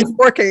want to read some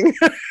Forking.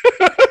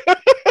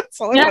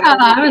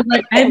 I was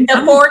like,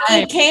 the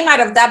Forking came out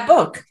of that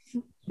book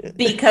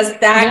because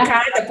that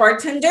guy, the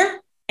bartender,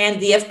 and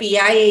the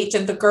FBI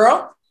agent, the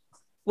girl,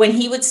 when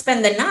he would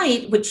spend the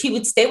night, which he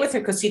would stay with her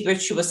because either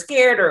she was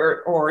scared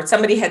or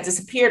somebody had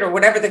disappeared or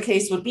whatever the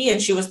case would be,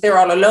 and she was there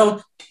all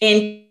alone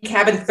in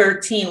cabin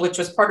 13, which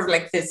was part of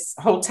like this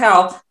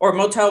hotel or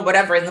motel,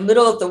 whatever, in the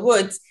middle of the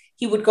woods.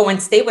 He would go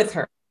and stay with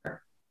her.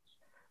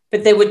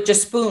 But they would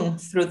just spoon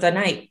through the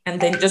night and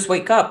then just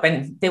wake up.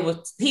 And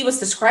he was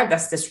described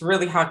as this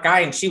really hot guy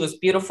and she was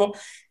beautiful.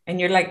 And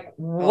you're like,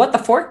 what the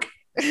fork?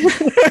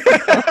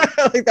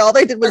 Like all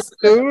they did was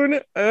spoon.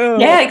 Oh.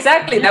 Yeah,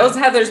 exactly. That was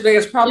Heather's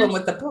biggest problem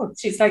with the book.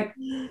 She's like,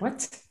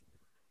 what?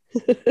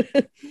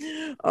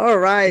 All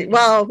right.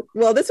 Well,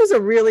 this was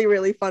a really,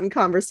 really fun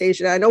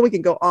conversation. I know we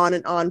can go on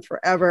and on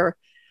forever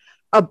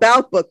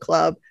about book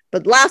club,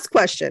 but last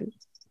question.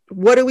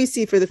 What do we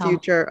see for the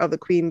future of the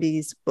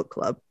QueenBees book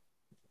club?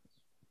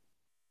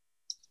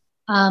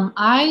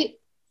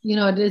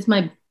 It is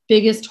my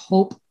biggest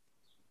hope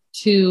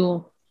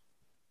to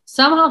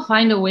somehow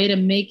find a way to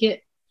make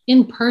it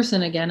in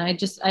person again.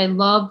 I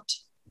loved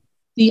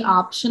the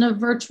option of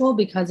virtual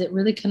because it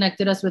really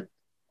connected us with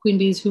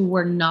QueenBees who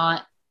were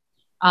not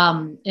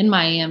in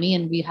Miami,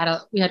 and we had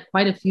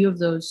quite a few of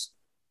those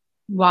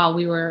while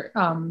we were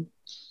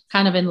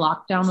kind of in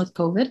lockdown with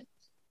COVID.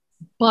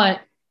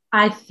 But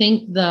I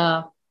think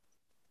the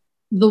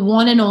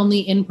one and only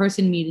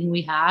in-person meeting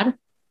we had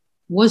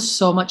was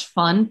so much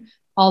fun,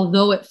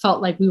 although it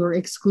felt like we were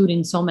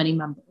excluding so many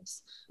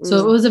members. So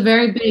it was a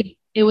very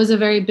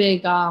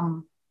big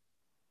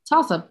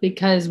toss up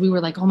because we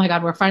were like, oh my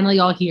God, we're finally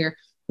all here.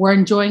 We're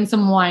enjoying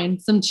some wine,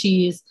 some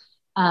cheese.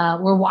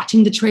 We're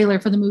watching the trailer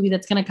for the movie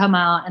that's going to come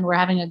out and we're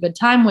having a good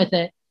time with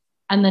it.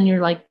 And then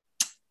you're like,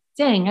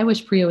 dang, I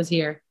wish Priya was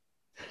here.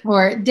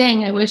 Or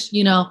dang, I wish,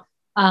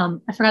 I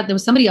forgot there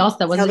was somebody else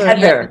that was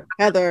Heather,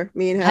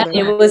 me and Heather.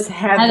 It was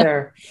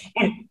Heather.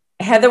 And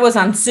Heather was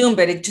on Zoom,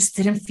 but it just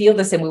didn't feel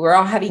the same. We were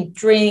all having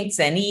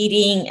drinks and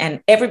eating,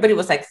 and everybody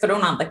was like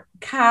thrown on the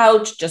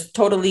couch, just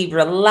totally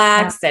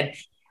relaxed and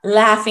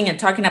laughing and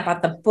talking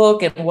about the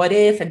book and what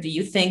if, and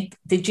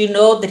did you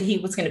know that he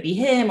was going to be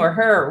him or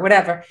her or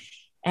whatever?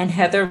 And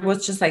Heather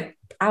was just like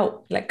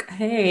out, like,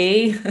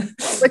 hey.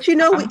 But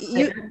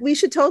we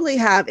should totally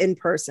have in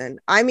person.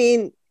 I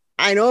mean,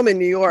 I know I'm in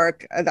New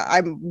York.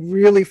 I'm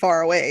really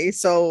far away,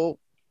 so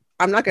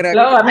I'm not gonna.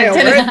 No, I'm in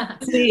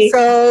Tennessee.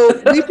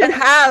 So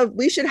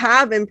we should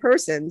have in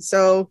person.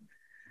 So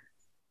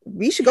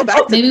we should go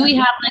back. Maybe we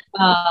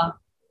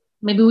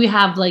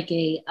have like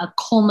a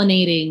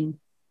culminating,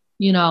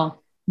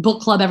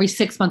 book club every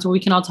 6 months where we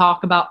can all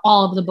talk about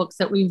all of the books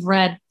that we've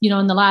read,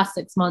 in the last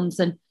 6 months,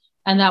 and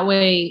that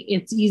way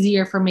it's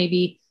easier for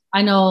maybe.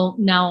 I know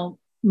now,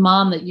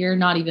 Mom, that you're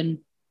not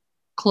even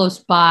close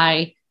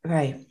by,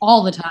 right,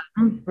 all the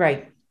time,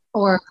 right,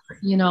 or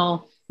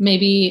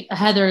maybe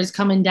Heather is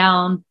coming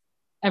down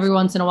every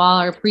once in a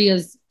while, or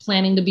Priya's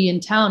planning to be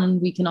in town,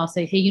 and we can all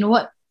say, hey, you know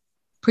what?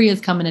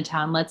 Priya's coming to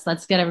town.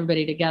 Let's get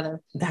everybody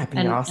together. That'd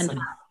be awesome.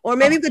 Or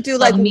maybe we could do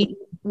like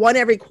one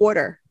every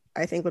quarter.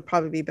 I think would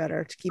probably be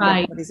better to keep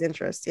everybody's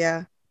interest.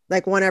 Yeah.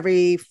 Like one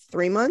every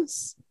 3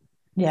 months.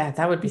 Yeah,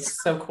 that would be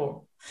so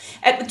cool.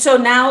 And so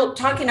now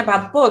talking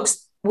about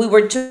books, we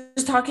were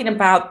just talking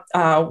about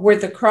Where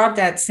the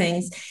Crawdad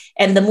Sings,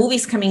 and the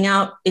movie's coming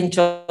out in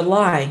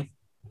July.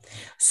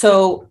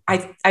 So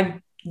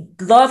I'd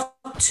love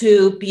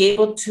to be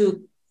able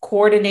to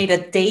coordinate a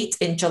date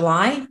in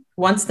July,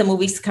 once the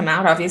movies come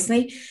out,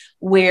 obviously,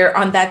 where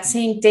on that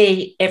same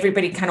day,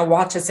 everybody kind of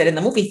watches it in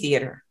the movie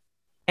theater.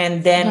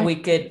 And then we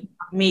could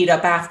meet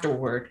up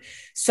afterward.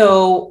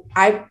 So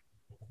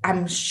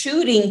I'm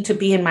shooting to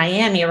be in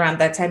Miami around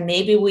that time.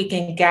 Maybe we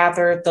can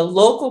gather the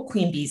local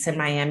QueenBees in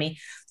Miami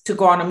to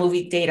go on a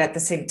movie date at the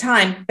same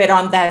time. But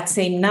on that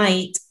same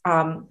night,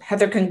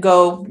 Heather can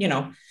go,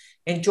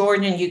 in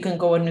Jordan, you can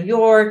go in New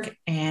York,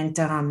 and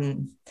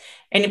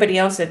anybody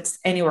else that's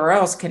anywhere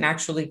else can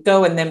actually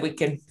go. And then we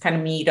can kind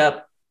of meet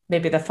up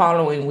maybe the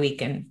following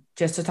weekend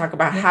just to talk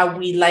about how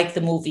we like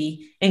the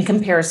movie in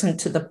comparison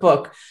to the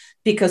book,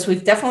 because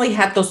we've definitely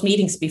had those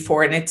meetings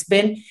before, and it's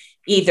been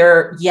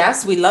either,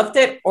 yes, we loved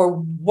it, or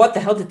what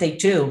the hell did they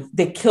do?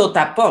 They killed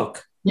that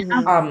book.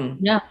 One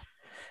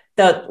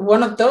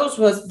of those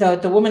was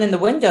the woman in the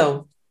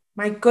window.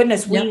 My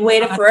goodness, we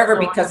waited forever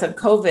because of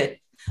COVID.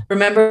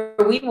 Remember,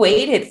 we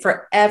waited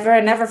forever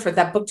and ever for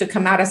that book to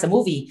come out as a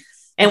movie.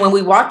 And when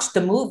we watched the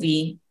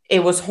movie,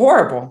 it was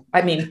horrible.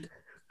 I mean,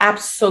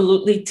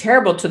 absolutely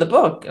terrible to the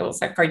book. It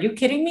was like, are you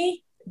kidding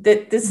me?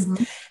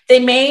 They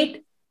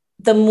made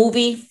the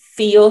movie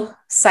feel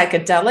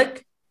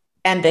psychedelic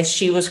and that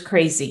she was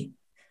crazy.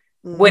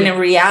 When in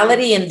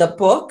reality, in the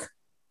book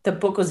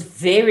was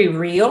very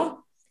real,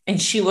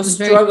 and she was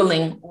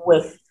struggling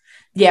with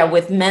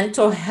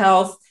mental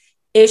health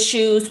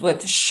issues,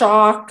 with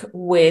shock,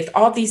 with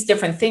all these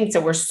different things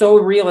that were so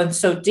real and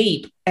so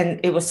deep. And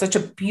it was such a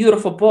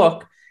beautiful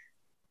book,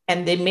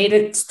 and they made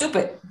it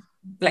stupid.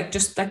 I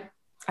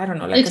don't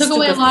know, like they took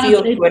away a lot of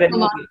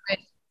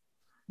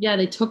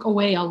they took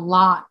away a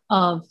lot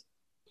of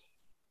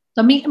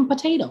the meat and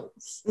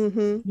potatoes.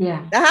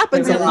 That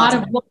happens a lot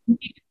of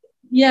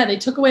they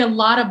took away a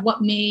lot of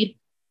what made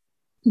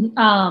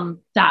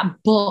that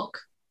book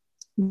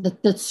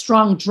the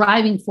strong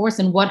driving force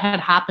and what had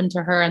happened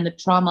to her and the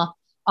trauma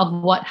of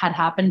what had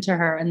happened to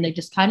her, and they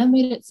just kind of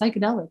made it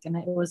psychedelic, and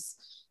it was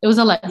a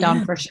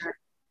letdown for sure.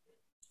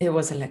 It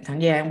was a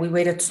letdown, and we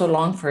waited so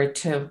long for it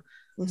too.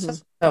 So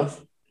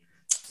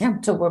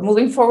we're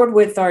moving forward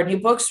with our new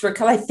books.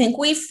 Raquel, I think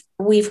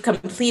we've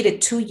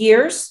completed 2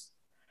 years.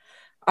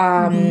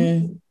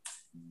 It'll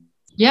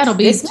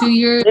be 2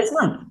 years. This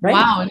month, right?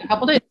 Wow, in a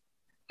couple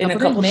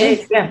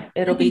days.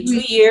 It'll be 2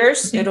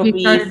 years. It'll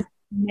be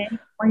May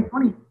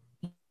 2020.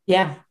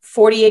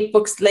 48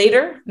 books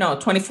later. No,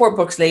 24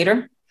 books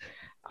later.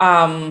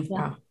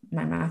 Wow,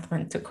 my math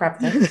went to crap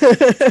then.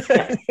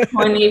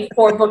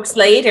 24 books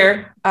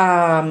later,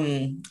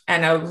 and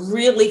a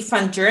really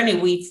fun journey.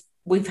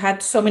 We've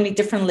had so many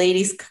different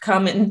ladies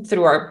come in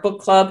through our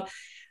book club,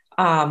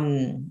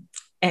 and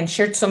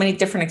shared so many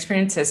different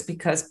experiences,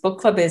 because book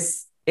club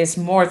is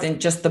more than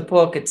just the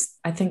book. It's,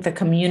 I think, the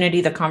community,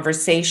 the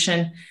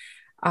conversation,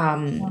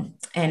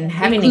 and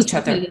having each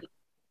other.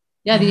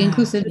 The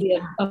inclusivity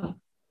of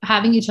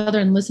having each other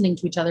and listening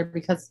to each other,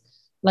 because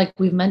like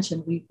we've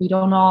mentioned, we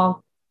don't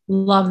all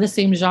love the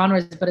same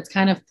genres, but it's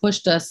kind of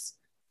pushed us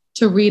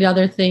to read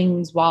other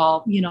things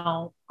while,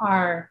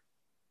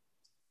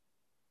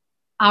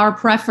 our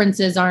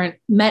preferences aren't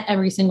met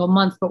every single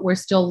month, but we're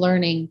still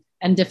learning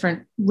and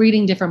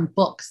reading different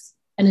books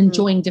and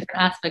enjoying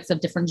different aspects of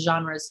different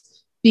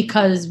genres,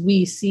 because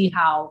we see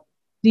how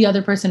the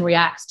other person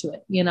reacts to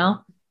it,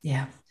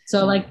 Yeah.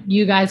 So like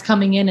you guys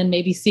coming in and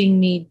maybe seeing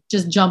me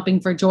just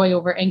jumping for joy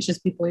over anxious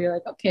people, you're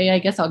like, okay, I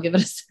guess I'll give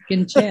it a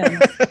second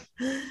chance.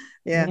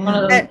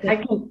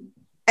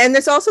 And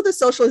there's also the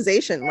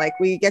socialization. Like,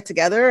 we get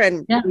together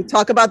and we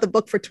talk about the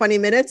book for 20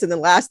 minutes, and the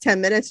last 10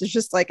 minutes is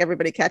just like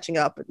everybody catching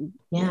up. And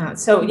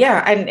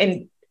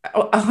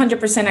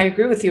 100% I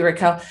agree with you,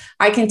 Raquel.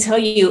 I can tell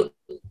you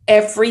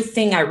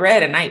everything I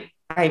read, and I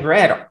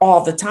read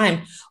all the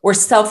time, were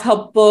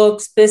self-help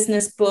books,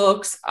 business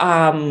books,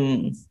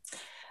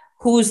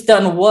 who's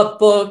done what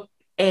book.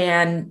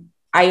 And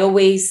I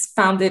always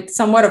found it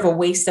somewhat of a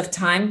waste of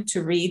time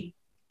to read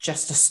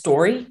just a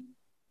story.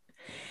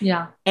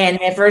 Yeah. And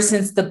ever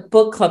since the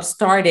book club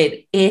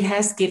started, it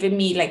has given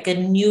me like a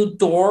new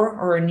door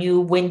or a new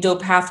window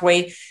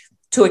pathway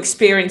to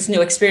experience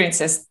new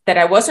experiences that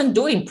I wasn't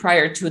doing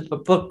prior to the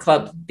book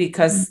club,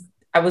 because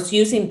I was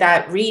using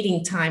that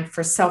reading time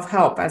for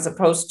self-help as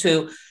opposed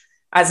to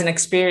as an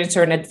experience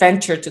or an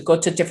adventure to go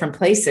to different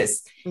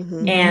places.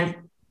 And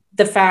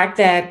the fact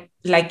that,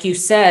 like you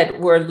said,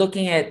 we're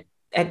looking at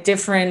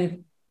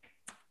different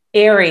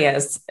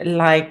areas,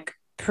 like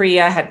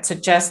Priya had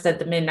suggested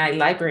the Midnight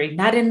Library.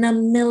 Not in a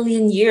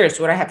million years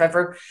would I have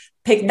ever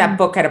picked that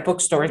book at a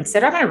bookstore and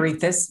said, I'm going to read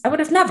this. I would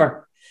have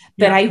never.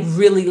 But I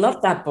really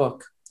love that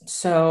book.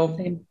 So,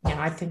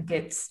 I think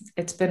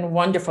it's been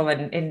wonderful.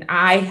 And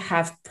I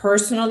have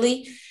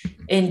personally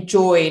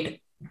enjoyed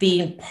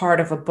being part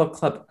of a book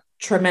club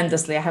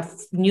tremendously. I have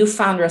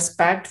newfound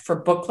respect for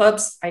book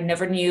clubs. I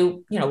never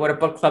knew, what a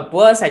book club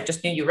was. I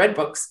just knew you read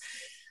books.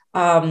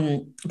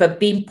 But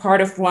being part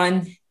of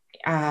one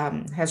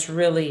has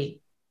really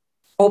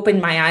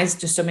opened my eyes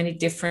to so many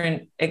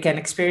different,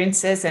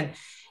 experiences. And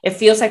it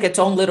feels like its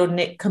own little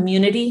knit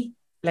community,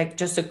 like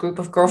just a group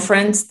of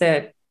girlfriends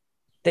that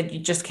that you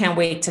just can't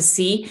wait to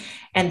see,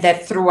 and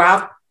that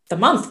throughout the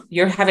month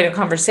you're having a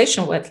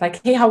conversation with,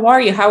 like, hey, how are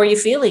you? How are you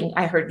feeling?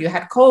 I heard you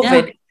had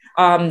COVID.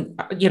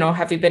 Yeah.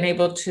 Have you been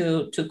able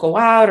to go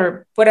out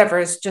or whatever?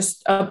 It's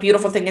just a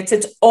beautiful thing. It's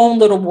its own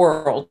little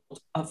world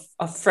of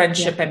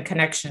friendship and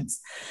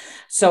connections.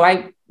 So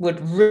I would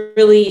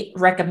really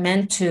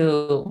recommend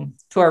to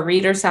our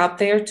readers out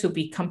there to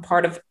become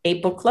part of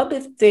a book club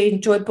if they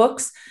enjoy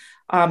books.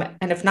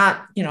 And if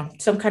not,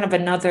 some kind of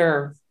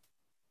another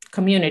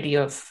community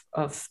of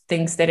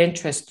things that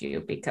interest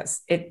you,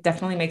 because it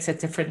definitely makes a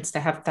difference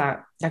to have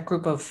that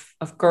group of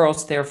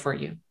girls there for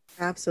you.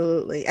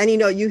 Absolutely. And,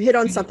 you hit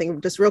on something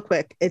just real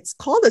quick. It's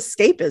called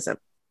escapism.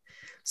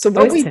 So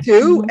what we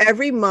do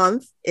every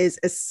month is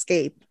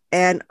escape.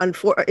 And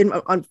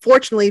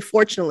unfortunately,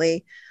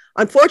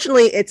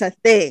 it's a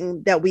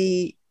thing that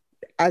we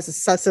as a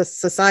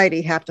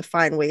society have to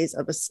find ways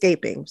of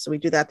escaping. So we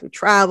do that through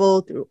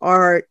travel, through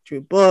art,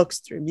 through books,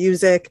 through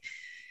music.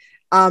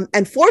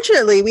 And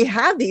fortunately, we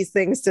have these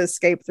things to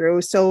escape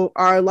through. So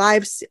our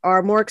lives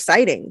are more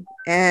exciting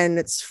and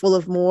it's full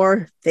of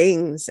more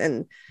things.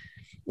 And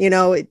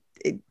it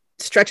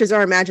stretches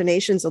our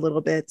imaginations a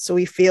little bit. So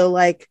we feel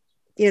like,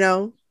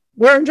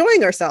 we're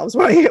enjoying ourselves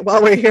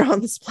while we're here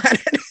on this planet.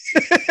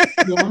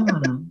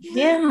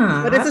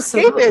 Yeah. But it's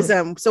absolutely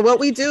escapism. So what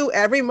we do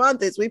every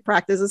month is we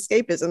practice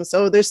escapism.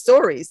 So there's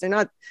stories. They're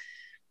not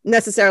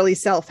necessarily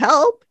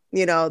self-help.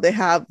 They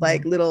have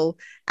like little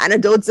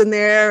anecdotes in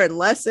there and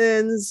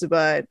lessons,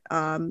 but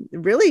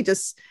really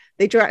just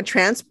they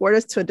transport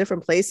us to a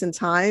different place in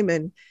time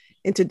and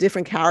into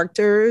different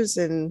characters.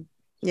 And,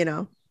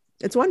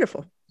 it's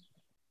wonderful.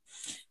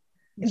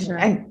 Sure.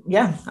 And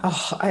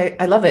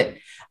I love it.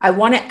 I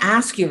want to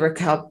ask you,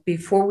 Raquel,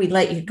 before we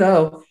let you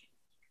go,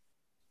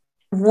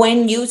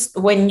 when you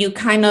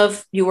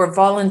were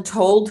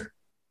voluntold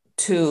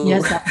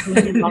to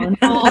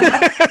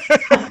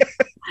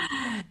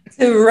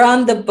to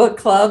run the book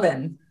club,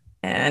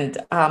 and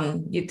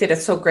you did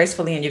it so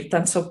gracefully, and you've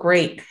done so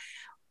great.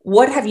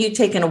 What have you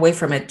taken away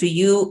from it? Do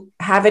you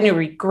have any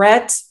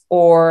regrets,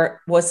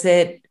 or was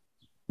it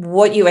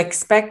what you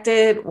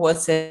expected?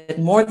 Was it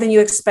more than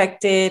you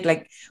expected?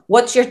 Like,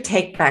 what's your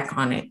take back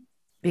on it?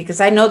 Because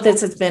I know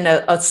this has been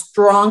a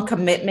strong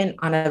commitment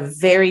on a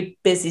very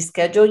busy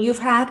schedule you've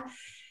had,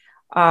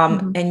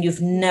 and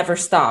you've never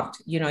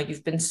stopped.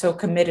 You've been so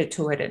committed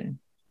to it,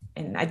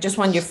 and I just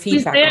want your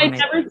feedback on it.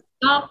 Never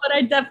stopped, but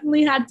I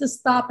definitely had to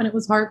stop, and it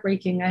was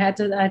heartbreaking. I had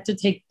to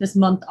take this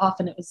month off,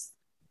 and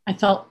I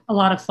felt a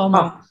lot of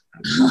FOMO.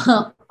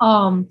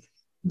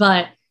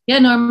 But yeah,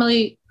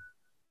 normally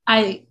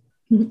I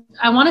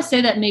want to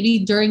say that maybe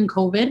during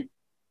COVID,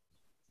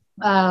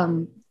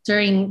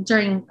 during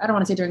I don't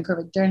want to say during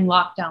COVID, during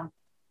lockdown,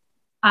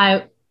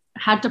 I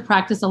had to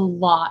practice a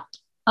lot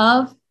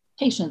of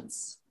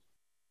patience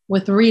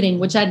with reading,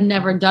 which I'd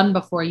never done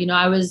before.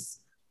 I was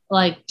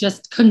like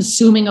just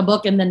consuming a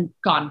book and then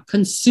gone,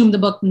 consume the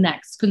book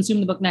next.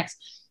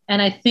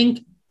 And I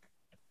think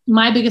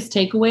my biggest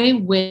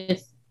takeaway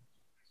with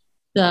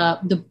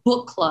the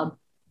book club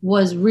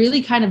was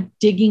really kind of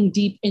digging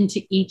deep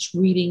into each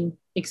reading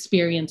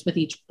experience with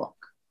each book.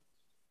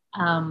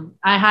 I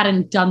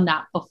hadn't done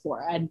that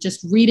before. I'd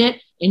just read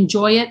it,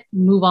 enjoy it,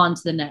 move on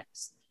to the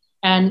next.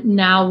 And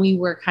now we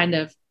were kind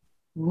of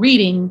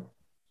reading,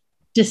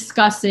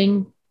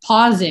 discussing,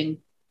 pausing,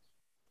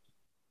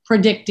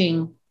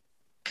 predicting,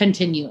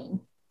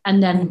 continuing,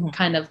 and then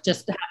kind of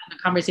just having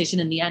a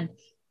conversation in the end,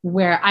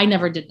 where I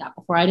never did that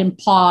before. I didn't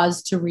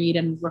pause to read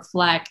and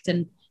reflect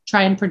and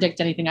try and predict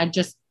anything. I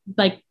just,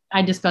 like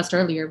I discussed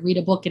earlier, read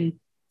a book in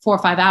 4 or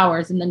 5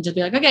 hours and then just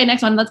be like, okay,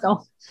 next one, let's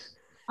go.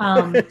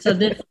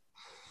 So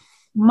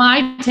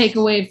my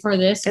takeaway for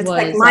this was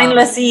like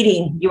mindless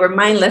eating. You were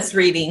mindless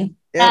reading.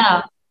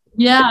 Yeah,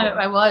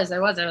 I was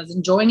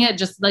enjoying it.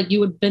 Just like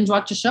you would binge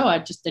watch a show,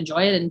 I'd just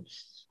enjoy it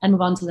and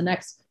move on to the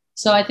next.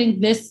 So I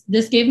think this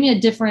gave me a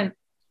different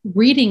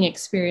reading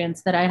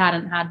experience that I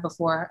hadn't had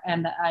before,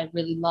 and that I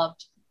really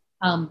loved.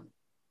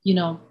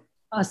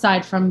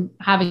 Aside from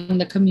having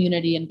the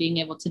community and being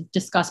able to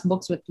discuss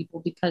books with people,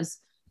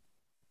 because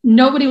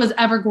nobody was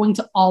ever going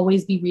to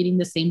always be reading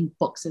the same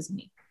books as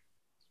me.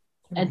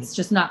 It's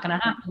just not going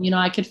to happen.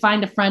 I could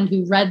find a friend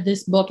who read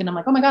this book and I'm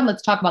like, oh my God,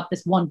 let's talk about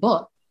this one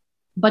book.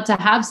 But to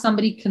have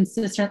somebody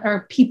consistent,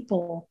 or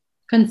people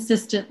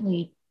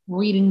consistently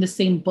reading the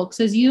same books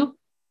as you,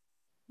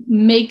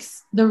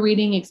 makes the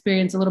reading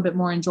experience a little bit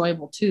more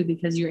enjoyable too,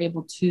 because you're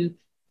able to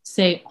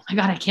say, oh my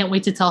God, I can't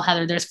wait to tell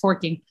Heather there's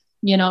forking.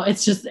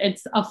 It's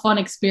a fun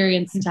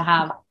experience to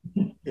have,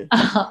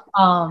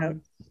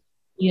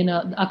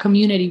 a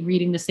community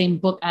reading the same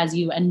book as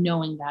you and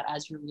knowing that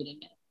as you're reading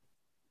it.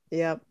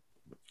 Yep.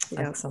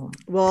 Excellent.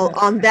 Well,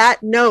 on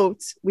that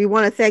note, we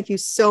want to thank you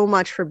so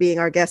much for being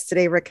our guest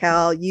today,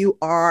 Raquel. You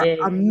are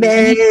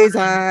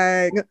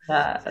amazing.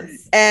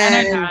 Yes.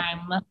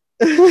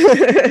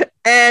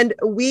 And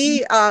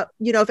we,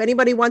 if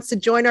anybody wants to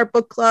join our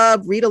book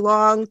club, read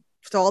along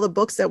to all the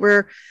books that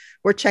we're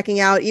checking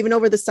out, even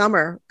over the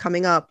summer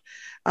coming up,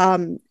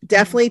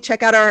 Definitely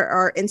check out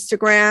our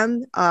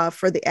Instagram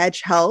for the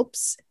Edge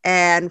Helps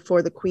and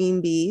for the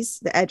QueenBees.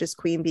 The Edge is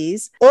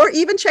QueenBees. Or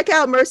even check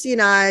out Mercy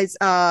and I's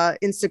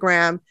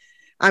Instagram.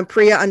 I'm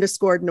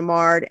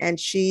Priya_Namard, and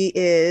she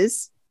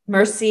is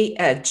Mercy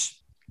Edge.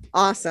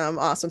 Awesome.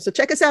 So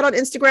check us out on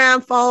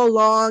Instagram, follow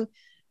along.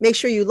 Make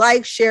sure you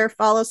like, share,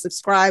 follow,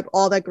 subscribe,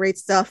 all that great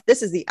stuff.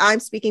 This is the I'm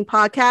Speaking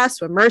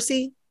podcast with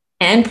Mercy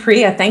and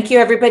Priya. Thank you,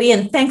 everybody.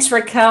 And thanks,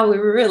 Raquel. We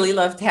really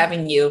loved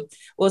having you.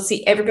 We'll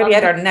see everybody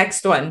at our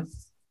next one.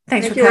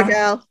 Thanks, Thank you,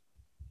 Raquel.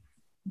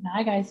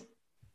 Bye, guys.